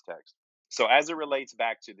this text. So as it relates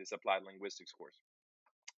back to this applied linguistics course,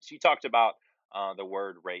 she talked about the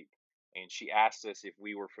word rape, and she asked us if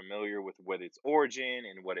we were familiar with its origin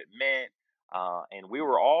and what it meant, and we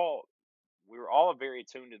were all very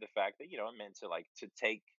attuned to the fact that it meant to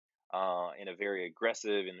take in a very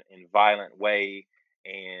aggressive and violent way,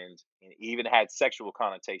 and even had sexual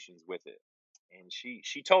connotations with it. And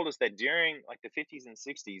she told us that during like the 50s and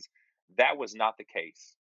 60s, that was not the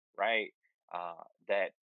case, right?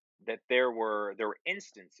 That there were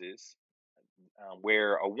instances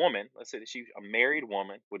where a woman, let's say that she's a married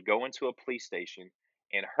woman, would go into a police station,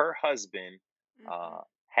 and her husband hmm. uh,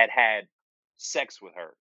 had sex with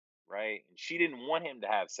her, right? And she didn't want him to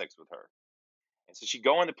have sex with her, and so she'd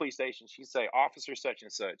go in the police station. She'd say, "Officer such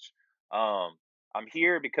and such, um, I'm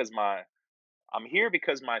here because my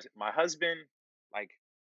husband like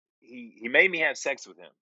he made me have sex with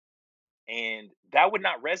him, and that would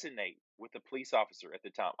not resonate with the police officer at the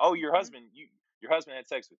time. Oh, Mhm. your husband had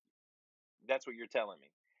sex with you. That's what you're telling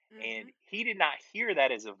me. And Mhm. he did not hear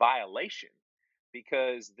that as a violation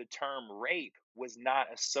because the term rape was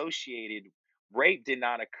not associated. Rape did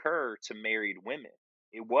not occur to married women.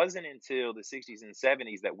 It wasn't until the 60s and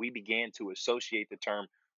 70s that we began to associate the term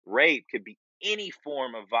rape could be any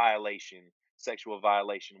form of violation, sexual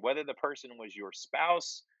violation, whether the person was your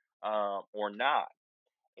spouse or not.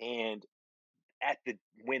 And at the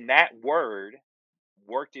when that word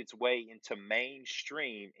worked its way into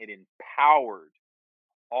mainstream, it empowered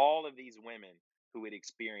all of these women who had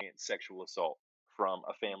experienced sexual assault from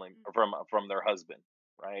a family Mhm. or from their husband,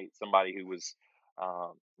 right? Somebody who was,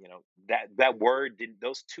 that word didn't.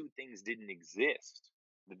 Those two things didn't exist.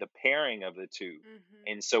 The pairing of the two, Mhm.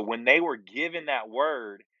 and so when they were given that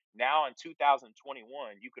word, now in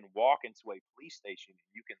 2021, you can walk into a police station and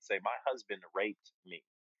you can say, "My husband raped me,"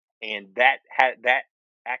 and that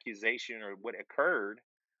accusation or what occurred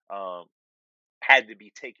um, had to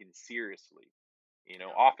be taken seriously.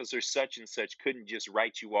 Yep. Officer such and such couldn't just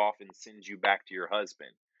write you off and send you back to your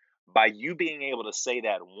husband. By you being able to say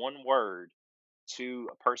that one word to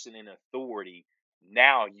a person in authority,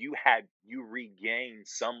 now you regained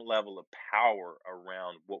some level of power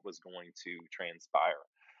around what was going to transpire.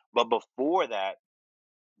 But before that,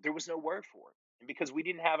 there was no word for it. And because we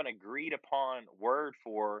didn't have an agreed upon word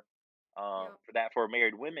Yep. for that for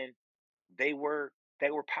married women, they were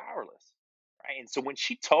they were powerless. Right. And so when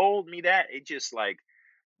she told me that, it just like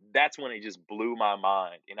that's when it just blew my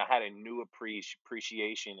mind, and I had a new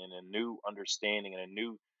appreciation and a new understanding and a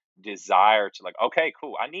new desire to like, okay,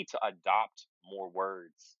 cool, I need to adopt more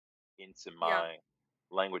words into Yeah. my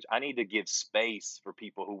language. I need to give space for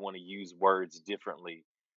people who want to use words differently,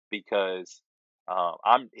 because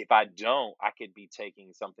I'm if I don't, I could be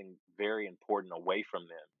taking something very important away from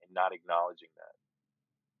them and not acknowledging that.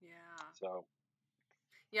 Yeah. So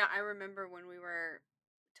Yeah, I remember when we were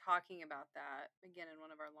talking about that again in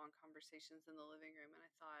one of our long conversations in the living room, and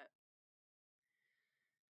I thought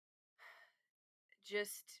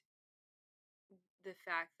just the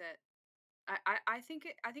fact that I think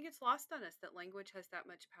it's lost on us that language has that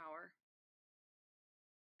much power,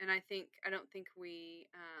 and I don't think we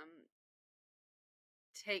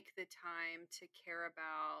take the time to care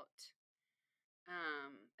about.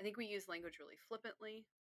 I think we use language really flippantly.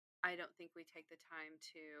 I don't think we take the time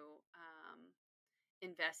to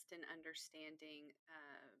invest in understanding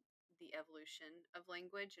the evolution of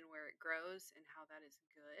language and where it grows and how that is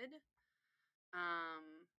good.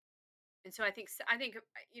 Um, and so I think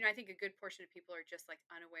a good portion of people are just like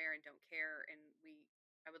unaware and don't care. And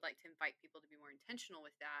I would like to invite people to be more intentional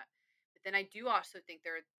with that. But then I do also think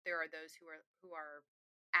there are those who are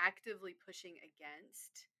actively pushing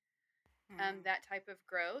against Mm. that type of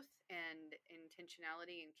growth and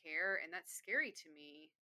intentionality and care, and that's scary to me,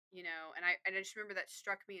 and I just remember that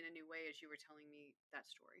struck me in a new way as you were telling me that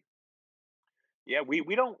story. yeah,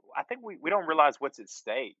 we don't. I think we don't realize what's at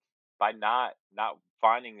stake by not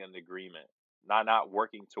finding an agreement, not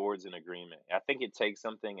working towards an agreement. I think it takes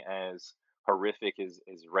something as horrific as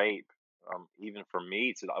rape, even for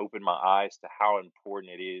me, to open my eyes to how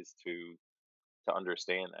important it is to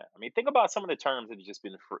understand that. I mean, think about some of the terms that have just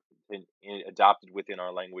been adopted within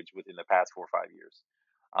our language within the past 4 or 5 years.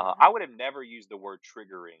 I Mhm. would have never used the word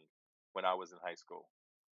triggering when I was in high school,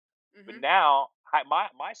 but Mhm. now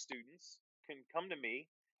my students can come to me,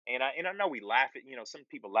 and I know we laugh at, some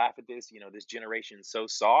people laugh at this, this generation is so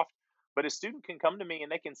soft, but a student can come to me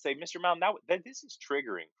and they can say, Mr. Mountain, now that this is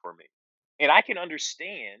triggering for me, and I can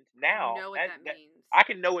understand You now know what that that that means. I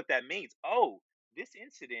can know what that means. Oh, this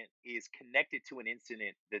incident is connected to an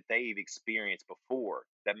incident that they've experienced before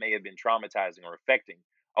that may have been traumatizing or affecting.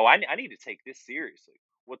 Oh, I need to take this seriously.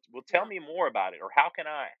 Well, tell Yeah. me more about it, or how can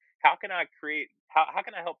I create how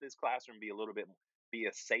can I help this classroom be a little bit be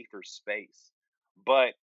a safer space?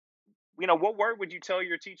 But what word would you tell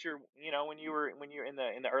your teacher, when you're in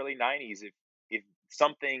the early 90s, if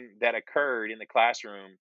something that occurred in the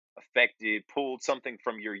classroom affected pulled something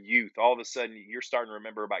from your youth, all of a sudden you're starting to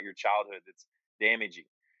remember about your childhood that's damaging.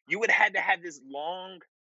 You would have had to have this long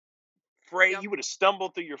phrase. Yep. You would have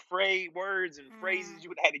stumbled through your words and phrases. Mm. You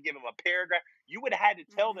would have had to give them a paragraph. You would have had to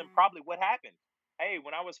tell them Mhm. probably what happened. Hey,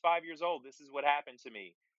 when I was 5 years old, this is what happened to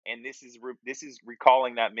me, and this is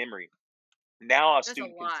recalling that memory. Now a That's a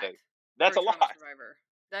student can lot say, for "That's a a lot." trauma survivor.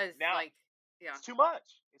 That is Now like, yeah, it's too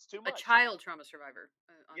much. It's too a much. child trauma survivor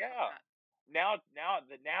on top of Yeah. that.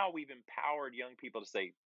 Now we've empowered young people to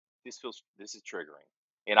say, this is triggering,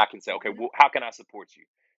 and I can say, okay, Mhm. well, how can I support you?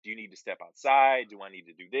 Do you need to step outside? Do I need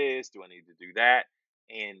to do this? Do I need to do that?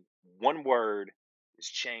 and one word has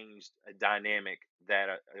changed a dynamic that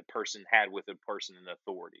a person had with a person in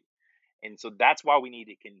authority. And so that's why we need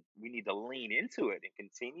to lean into it and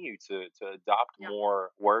continue to adopt Yep.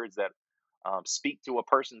 more words that speak to a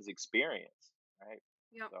person's experience, right?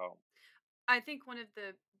 Yep. So I think one of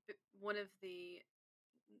the,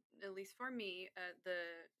 at least for me, the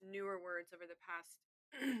newer words over the past,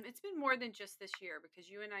 it's been more than just this year, because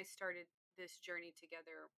you and I started this journey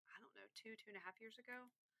together, I don't know, 2.5 years ago.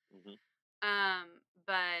 mhm,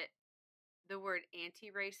 But the word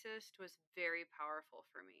anti-racist was very powerful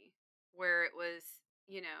for me, where it was,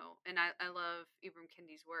 and I love Ibram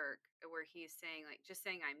Kendi's work, where he's saying, like, just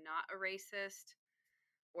saying I'm not a racist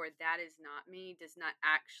or that is not me does not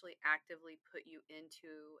actually actively put you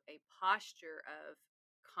into a posture of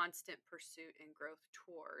constant pursuit and growth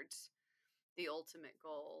towards the ultimate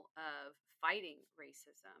goal of fighting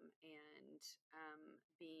racism and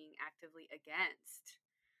being actively against.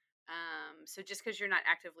 So just because you're not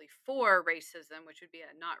actively for racism, which would be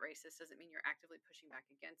a not racist, doesn't mean you're actively pushing back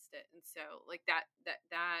against it. And so, like that,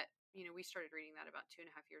 we started reading that about 2.5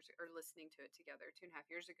 years, or listening to it together 2.5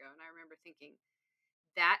 years ago, and I remember thinking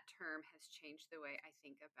that term has changed the way I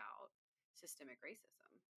think about systemic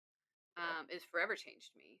racism. yeah. It's forever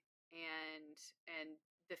changed me, and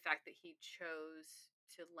the fact that he chose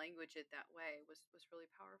to language it that way was really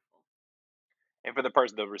powerful. And for the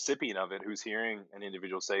person, the recipient of it, who's hearing an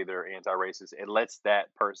individual say they're anti-racist, it lets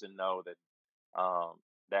that person know um,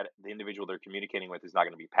 that the individual they're communicating with is not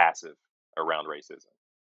going to be passive around racism.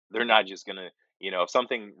 They're Hmm. not just going to, if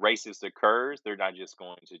something racist occurs, they're not just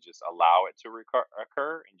going to just allow it to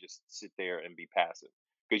occur and just sit there and be passive.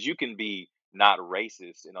 Because you can be not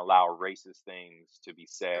racist and allow racist things to be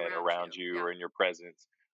said Around around you, you yeah. or in your presence.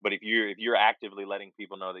 But if you're actively letting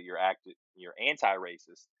people know that you're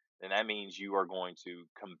anti-racist, then that means you are going to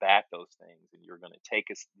combat those things and you're going to take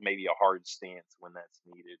maybe a hard stance when that's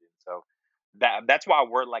needed. And so that's why a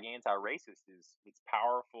word like anti-racist is it's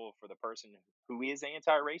powerful for the person who is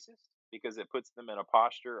anti-racist, because it puts them in a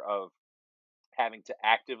posture of having to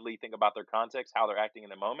actively think about their context, how they're acting in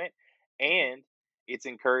the moment, Hmm. and it's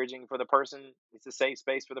encouraging for the person. It's a safe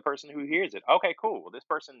space for the person who hears it. Okay, cool. Well, this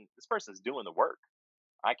person's doing the work.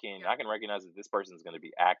 I can Yep. I can recognize that this person's going to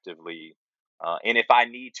be actively, and if I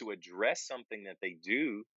need to address something that they've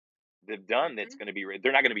done that's Hmm. going to be,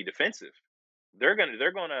 they're not going to be defensive. They're gonna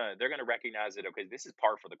recognize that, okay, this is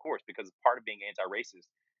par for the course, because part of being anti-racist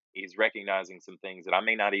is recognizing some things that I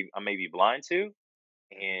may be blind to,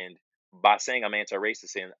 Hmm. and by saying I'm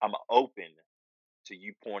anti-racist, and I'm open to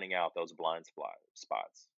you pointing out those blind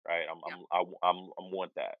spots, right? Yep. I'm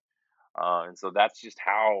want that, and so that's just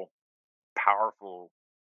how powerful,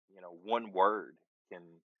 one word can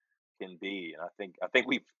can be. And I think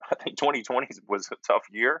 2020 was a tough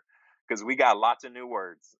year because we got lots of new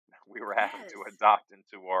words we were having to Yes. adopt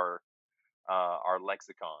into our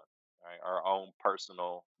lexicon, right? Our own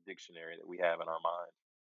personal dictionary that we have in our mind.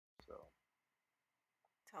 So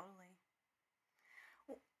Totally.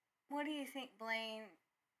 What do you think, Blaine?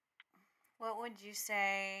 What would you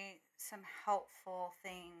say some helpful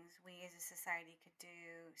things we as a society could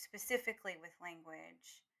do, specifically with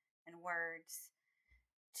language and words,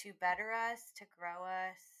 to better us, to grow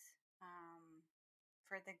us,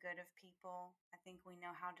 for the good of people? I think we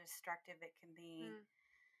know how destructive it can be. Mm.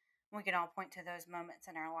 We can all point to those moments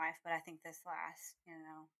in our life, but I think this last,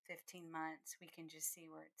 15 months, we can just see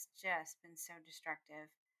where it's just been so destructive.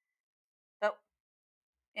 But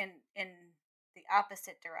in the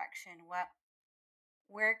opposite direction,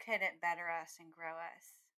 where could it better us and grow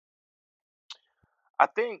us? I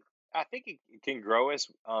think it can grow us,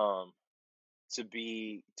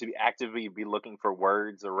 to actively be looking for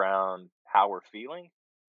words around how we're feeling,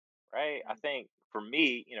 right? I Mm. think for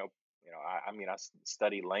me, I mean,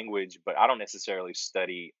 study language, but I don't necessarily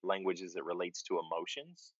study language as it relates to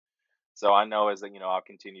emotions. So I know as I'll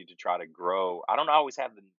continue to try to grow. I don't always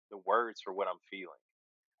have the words for what I'm feeling,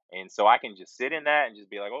 and so I can just sit in that and just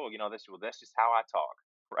be like, oh, that's just how I talk,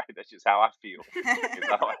 right? That's just how I feel, because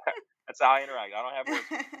I don't. That's how I interact. I don't have words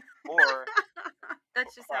for it, or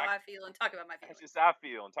That's just or how I feel, and talk about my that's feelings. just how I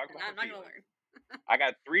feel, and talk And about my I'm not gonna feelings. learn. I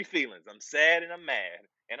got three feelings. I'm sad and I'm mad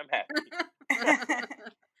and I'm happy.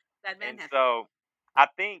 Sad man, And happy man. so I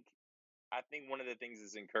think I think one of the things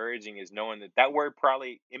that's encouraging is knowing that that word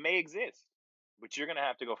probably it may exist, but you're gonna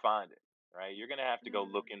have to go find it, right? You're gonna have to go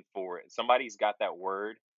Mm. looking for it. Somebody's got that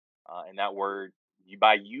word, and that word,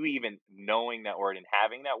 by you even knowing that word and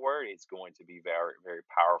having that word, it's going to be very very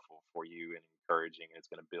powerful for you and encouraging, and it's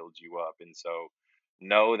going to build you up. And so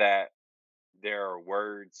know that there are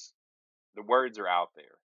words. The words are out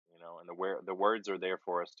there, and the words are there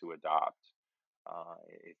for us to adopt.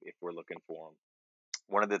 if we're looking for them.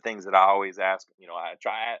 One of the things that I always ask, I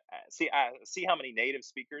see how many native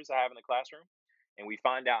speakers I have in the classroom, and we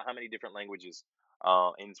find out how many different languages,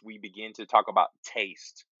 and we begin to talk about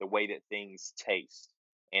taste, the way that things taste,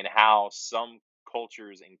 and how some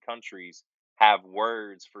cultures and countries have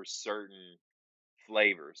words for certain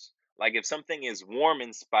flavors. Like if something is warm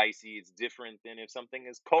and spicy, it's different than if something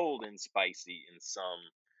is cold and spicy in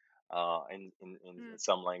Mm.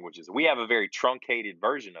 some languages. We have a very truncated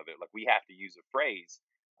version of it. Like we have to use a phrase,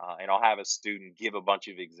 and I'll have a student give a bunch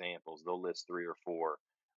of examples. They'll list three or four,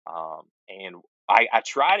 and I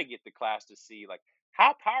try to get the class to see like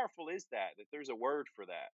how powerful is that there's a word for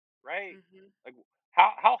that, right? Mm-hmm. Like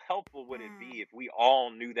how helpful would it be Mm, if we all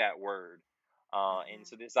knew that word? And mhm.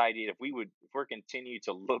 so this idea, if we're continue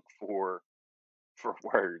to look for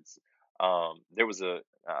words. There was a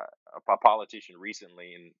politician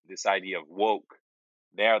recently, and this idea of woke.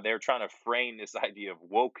 They're trying to frame this idea of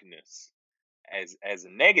wokeness as a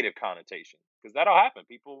negative connotation because that'll happen.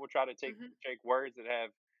 People will try to Mm-hmm. take words that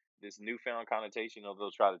have this newfound connotation, or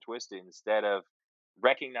they'll try to twist it instead of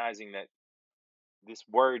recognizing that this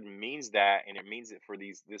word means that, and it means it for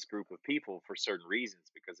this group of people for certain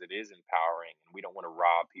reasons because it is empowering, and we don't want to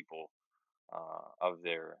rob people of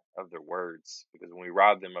their words, because when we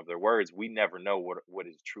rob them of their words, we never know what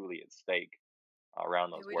is truly at stake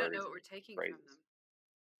around Yeah, those we don't know words what and we're taking from phrases. them.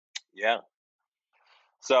 Yeah.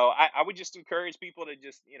 So I would just encourage people to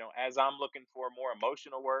just, as I'm looking for more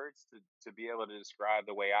emotional words to be able to describe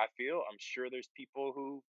the way I feel, I'm sure there's people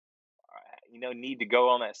who, need to go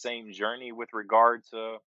on that same journey with regard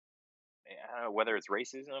to, I don't know, whether it's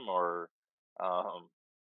racism or um,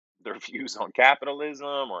 their views on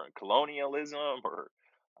capitalism or colonialism or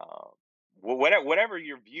um, whatever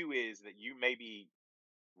your view is that you may be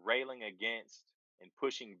railing against and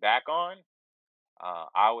pushing back on.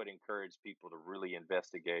 I would encourage people to really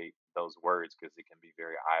investigate those words because it can be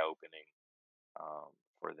very eye opening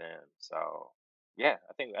for them. So, yeah,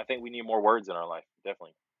 I think we need more words in our life.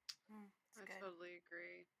 Definitely. It's I good. totally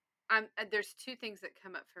agree. There's two things that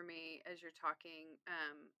come up for me as you're talking.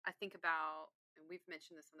 I think about, and we've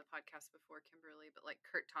mentioned this on the podcast before, Kimberly, but like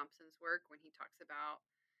Kurt Thompson's work when he talks about,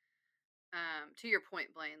 to your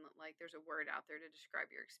point, Blaine, like there's a word out there to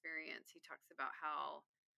describe your experience. He talks about how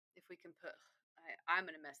if we can put, I'm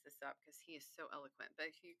going to mess this up because he is so eloquent, but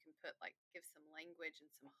if you can put like, give some language and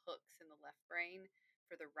some hooks in the left brain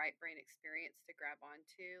for the right brain experience to grab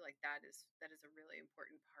onto, like that is a really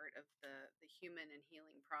important part of the human and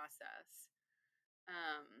healing process.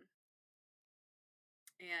 Um,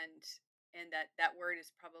 and that word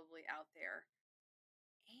is probably out there.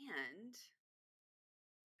 And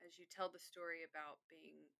as you tell the story about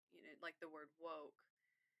being, like the word woke,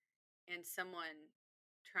 and someone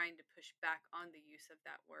trying to push back on the use of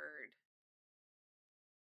that word,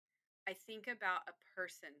 I think about a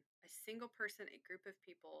person, a single person, a group of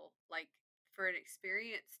people, like for an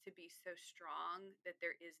experience to be so strong that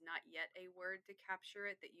there is not yet a word to capture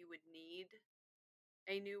it, that you would need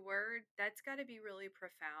a new word. That's got to be really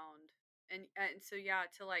profound. And so yeah,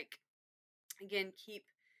 to like again keep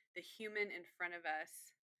the human in front of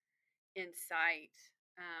us in sight.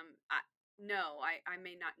 I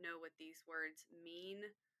may not know what these words mean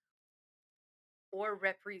or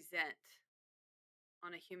represent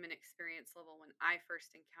on a human experience level when I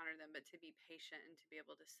first encounter them, but to be patient and to be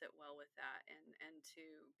able to sit well with that, and to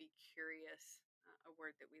be curious, a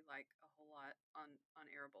word that we like a whole lot on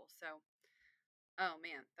Arable. So, oh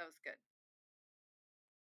man, that was good.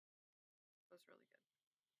 That was really good.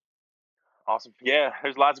 Awesome. Yeah,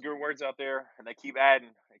 there's lots of good words out there, and they keep adding.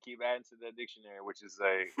 They keep adding to the dictionary, which is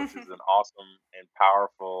an awesome and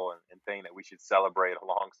powerful and thing that we should celebrate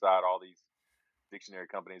alongside all these dictionary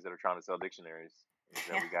companies that are trying to sell dictionaries. Is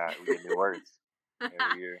that Yeah. we get new words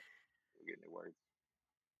every year. We get new words.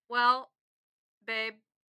 Well, babe,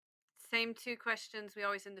 same two questions we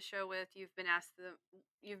always end the show with. You've been asked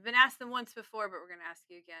them once before, but we're going to ask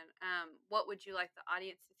you again. What would you like the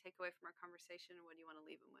audience to take away from our conversation, and what do you want to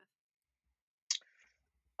leave them with?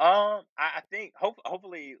 I think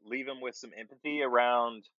hopefully leave them with some empathy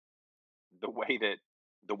around the way that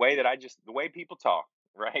the way people talk,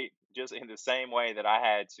 right? Just in the same way that uh, I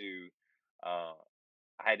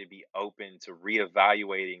had to be open to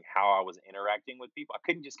reevaluating how I was interacting with people. I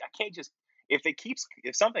can't just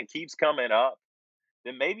if something keeps coming up,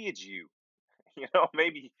 then maybe it's you.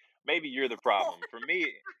 Maybe you're the problem. For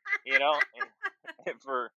me, you know,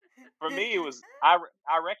 for me it was I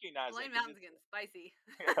recognize that Blaine because Mountain's getting spicy.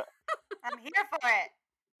 I'm here for it.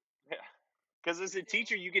 because as a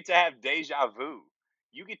teacher you get to have deja vu.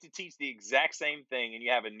 You get to teach the exact same thing, and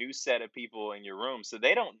you have a new set of people in your room, so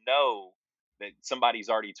they don't know that somebody's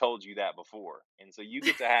already told you that before. And so you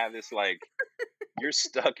get to have this like you're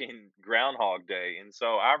stuck in Groundhog Day. And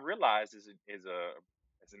so I realized as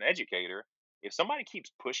an educator, if somebody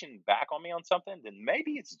keeps pushing back on me on something, then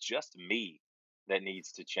maybe it's just me that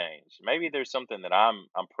needs to change. Maybe there's something that I'm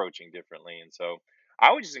approaching differently. And so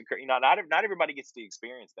I would just encourage, not everybody gets to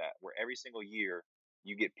experience that where every single year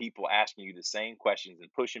you get people asking you the same questions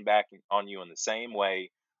and pushing back on you in the same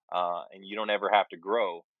way, and you don't ever have to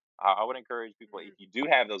grow. I would encourage people, if Mhm. you do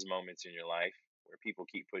have those moments in your life where people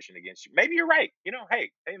keep pushing against you, maybe you're right.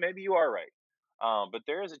 Hey, maybe you are right. But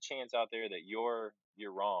there is a chance out there that you're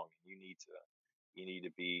wrong. You need to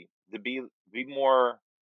be more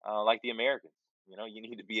like the Americans. You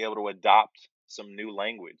need to be able to adopt some new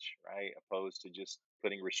language, right? Opposed to just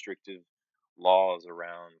putting restrictive laws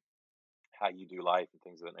around how you do life and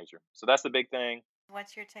things of that nature. So that's the big thing.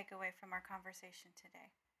 What's your takeaway from our conversation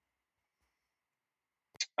today?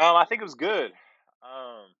 I think it was good.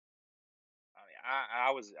 I mean,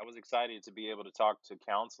 I was excited to be able to talk to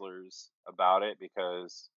counselors about it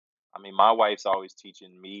because, I mean, my wife's always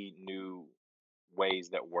teaching me new ways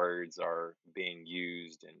that words are being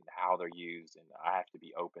used and how they're used, and I have to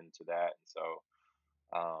be open to that. And so,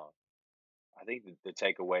 uh, I think the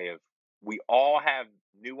takeaway of we all have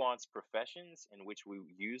nuanced professions in which we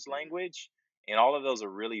use Mhm. language, and all of those are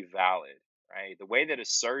really valid, right? The way that a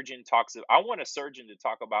surgeon talks, I want a surgeon to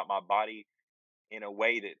talk about my body in a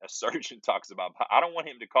way that a surgeon talks about. I don't want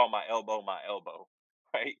him to call my elbow,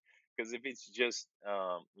 right? Because if it's just,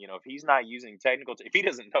 if he's not using if he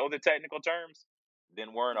doesn't know the technical terms,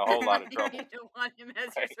 then we're in a whole lot of You trouble, don't want him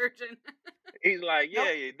as your right? surgeon. He's like, yeah,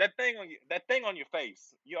 Nope. yeah, that thing on your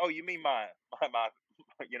face. You mean my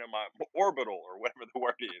my orbital or whatever the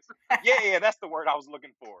word is. Yeah, yeah, that's the word I was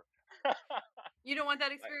looking for. You don't want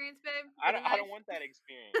that Like, experience, babe, I with a don't, I knife? don't want that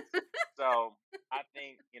experience. So I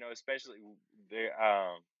think, especially there,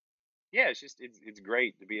 yeah, it's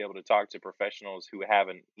great to be able to talk to professionals who have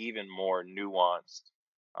an even more nuanced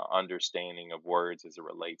understanding of words as it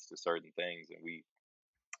relates to certain things, and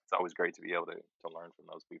it's always great to be able to learn from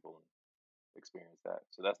those people and experience that.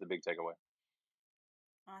 So that's the big takeaway.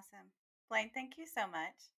 Awesome. Blaine, thank you so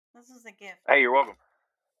much. This was a gift. Hey, you're welcome.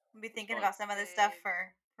 I'll be It was thinking fun. about some of this stuff Babe.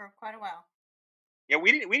 for quite a while. Yeah,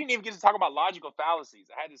 we didn't even get to talk about logical fallacies.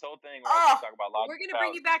 I had this whole thing where I was going to Oh, talk about Well, we're logical gonna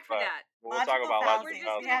bring you fallacies, back for but that. we'll talk logical about We're logical fallacies.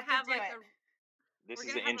 just We gonna fallacies. have to have do like it. a This we're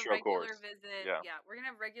is gonna an have a intro regular course. visit. Yeah, Yeah, we're gonna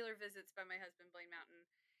have regular visits by my husband, Blaine Mountain.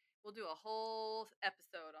 We'll do a whole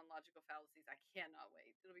episode on logical fallacies. I cannot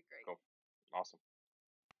wait. It'll be great. cool, awesome.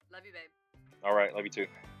 Love you, babe. All right, love you too.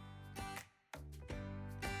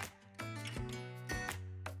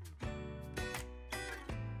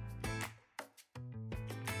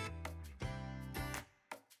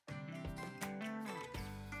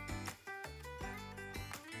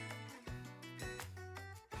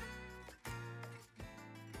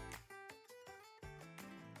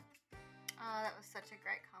 Oh, that was such a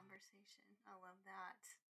great conversation. I love that.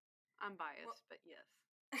 I'm Well, biased, but yes.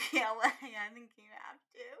 yeah, well, yeah, I think you have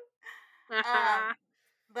to.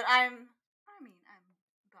 But I'm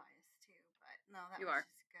biased too. But no, that You was are.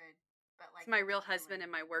 just good. But It's like my real husband really,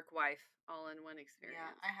 and my work wife all in one yeah,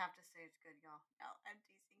 experience. I have to say it's good, y'all. No, I'm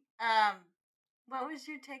teasing. What was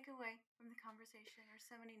your takeaway from the conversation? There's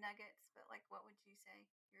so many nuggets, but like, what would you say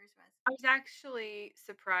yours was? I was actually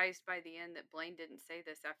surprised by the end that Blaine didn't say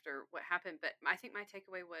this after what happened, but I think my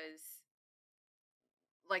takeaway was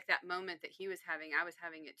like that moment that he was having, I was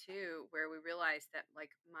having it too, where we realized that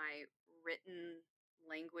like my written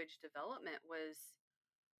language development was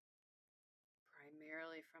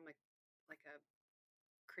primarily from a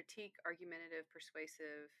critique, argumentative,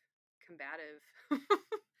 persuasive, combative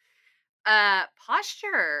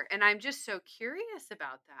posture. And I'm just so curious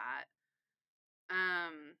about that.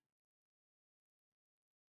 Um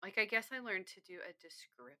like I guess I learned to do a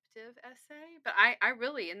descriptive essay, but I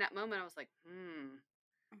really in that moment I was like, Hmm.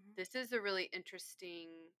 this is a really interesting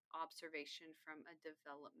observation from a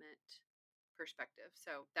development perspective.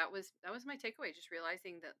 So that was my takeaway, just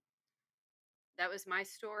realizing that that was my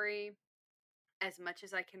story as much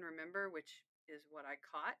as I can remember, which is what I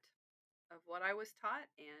caught of what I was taught,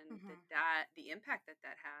 and Hmm. that the impact that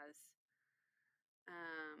that has.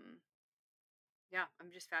 Um, yeah,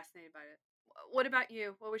 I'm just fascinated by it. What about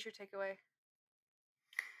you? What was your takeaway?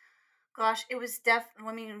 Gosh, it was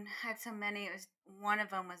I mean, I had so many. It was one of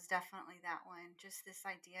them was definitely that one. Just this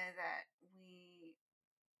idea that we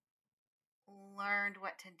learned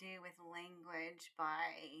what to do with language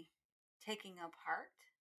by taking apart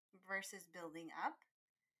versus building up.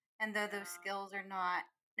 And though those Yeah. skills are not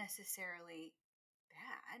necessarily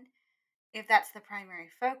bad, if that's the primary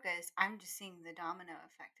focus, I'm just seeing the domino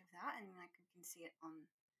effect of that, and like you can see it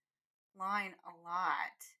online a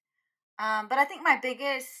lot. But I think my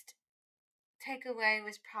biggest takeaway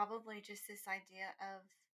was probably just this idea of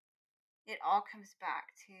it all comes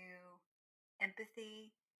back to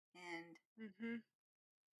empathy and Mm-hmm.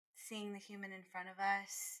 seeing the human in front of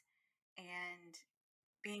us and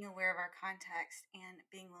being aware of our context and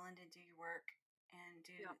being willing to do your work and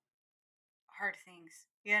do Yep. hard things.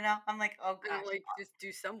 I'm like, oh And gosh, like just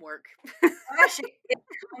do some work. gosh, it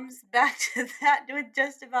comes back to that with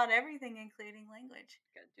just about everything, including language.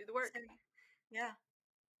 Gotta do the work. So, yeah.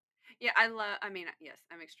 Yeah, I mean, yes,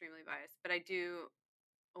 I'm extremely biased, but I do.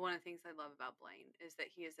 One of the things I love about Blaine is that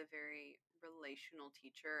he is a very relational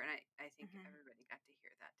teacher, and I think Hmm. everybody got to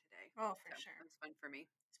hear that today. Oh, for So sure. it was fun for me.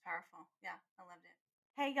 It's powerful. Yeah, I loved it.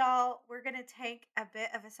 Hey, y'all, we're going to take a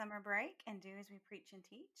bit of a summer break and do as we preach and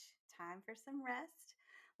teach. Time for some rest.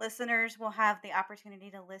 Listeners will have the opportunity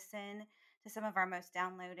to listen to some of our most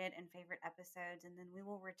downloaded and favorite episodes, and then we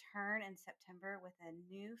will return in September with a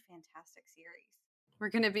new fantastic series. We're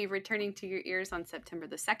going to be returning to your ears on September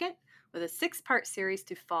the 2nd with a 6-part series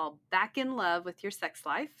to fall back in love with your sex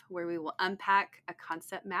life, where we will unpack a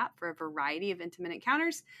concept map for a variety of intimate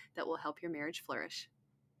encounters that will help your marriage flourish.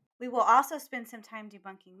 We will also spend some time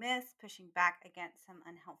debunking myths, pushing back against some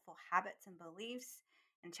unhelpful habits and beliefs,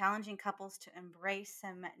 and challenging couples to embrace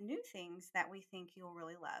some new things that we think you'll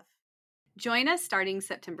really love. Join us starting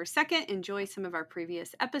September 2nd. Enjoy some of our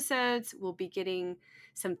previous episodes. We'll be getting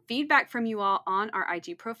some feedback from you all on our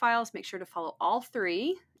IG profiles. Make sure to follow all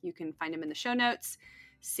 3. You can find them in the show notes.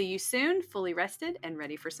 See you soon, fully rested and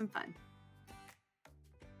ready for some fun.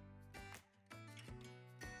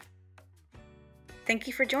 Thank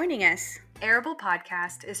you for joining us. Arable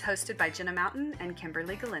Podcast is hosted by Jenna Mountain and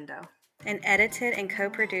Kimberly Galindo. And edited and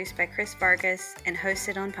co-produced by Chris Vargas and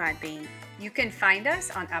hosted on Podbean. You can find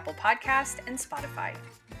us on Apple Podcast and Spotify.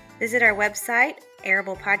 Visit our website,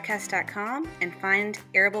 arablepodcast.com, and find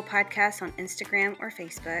Arable Podcast on Instagram or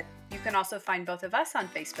Facebook. You can also find both of us on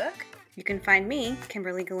Facebook. You can find me,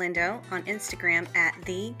 Kimberly Galindo, on Instagram at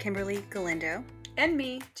 @TheKimberlyGalindo. And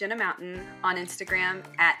me, Jenna Mountain, on Instagram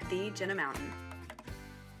at @TheJennaMountain.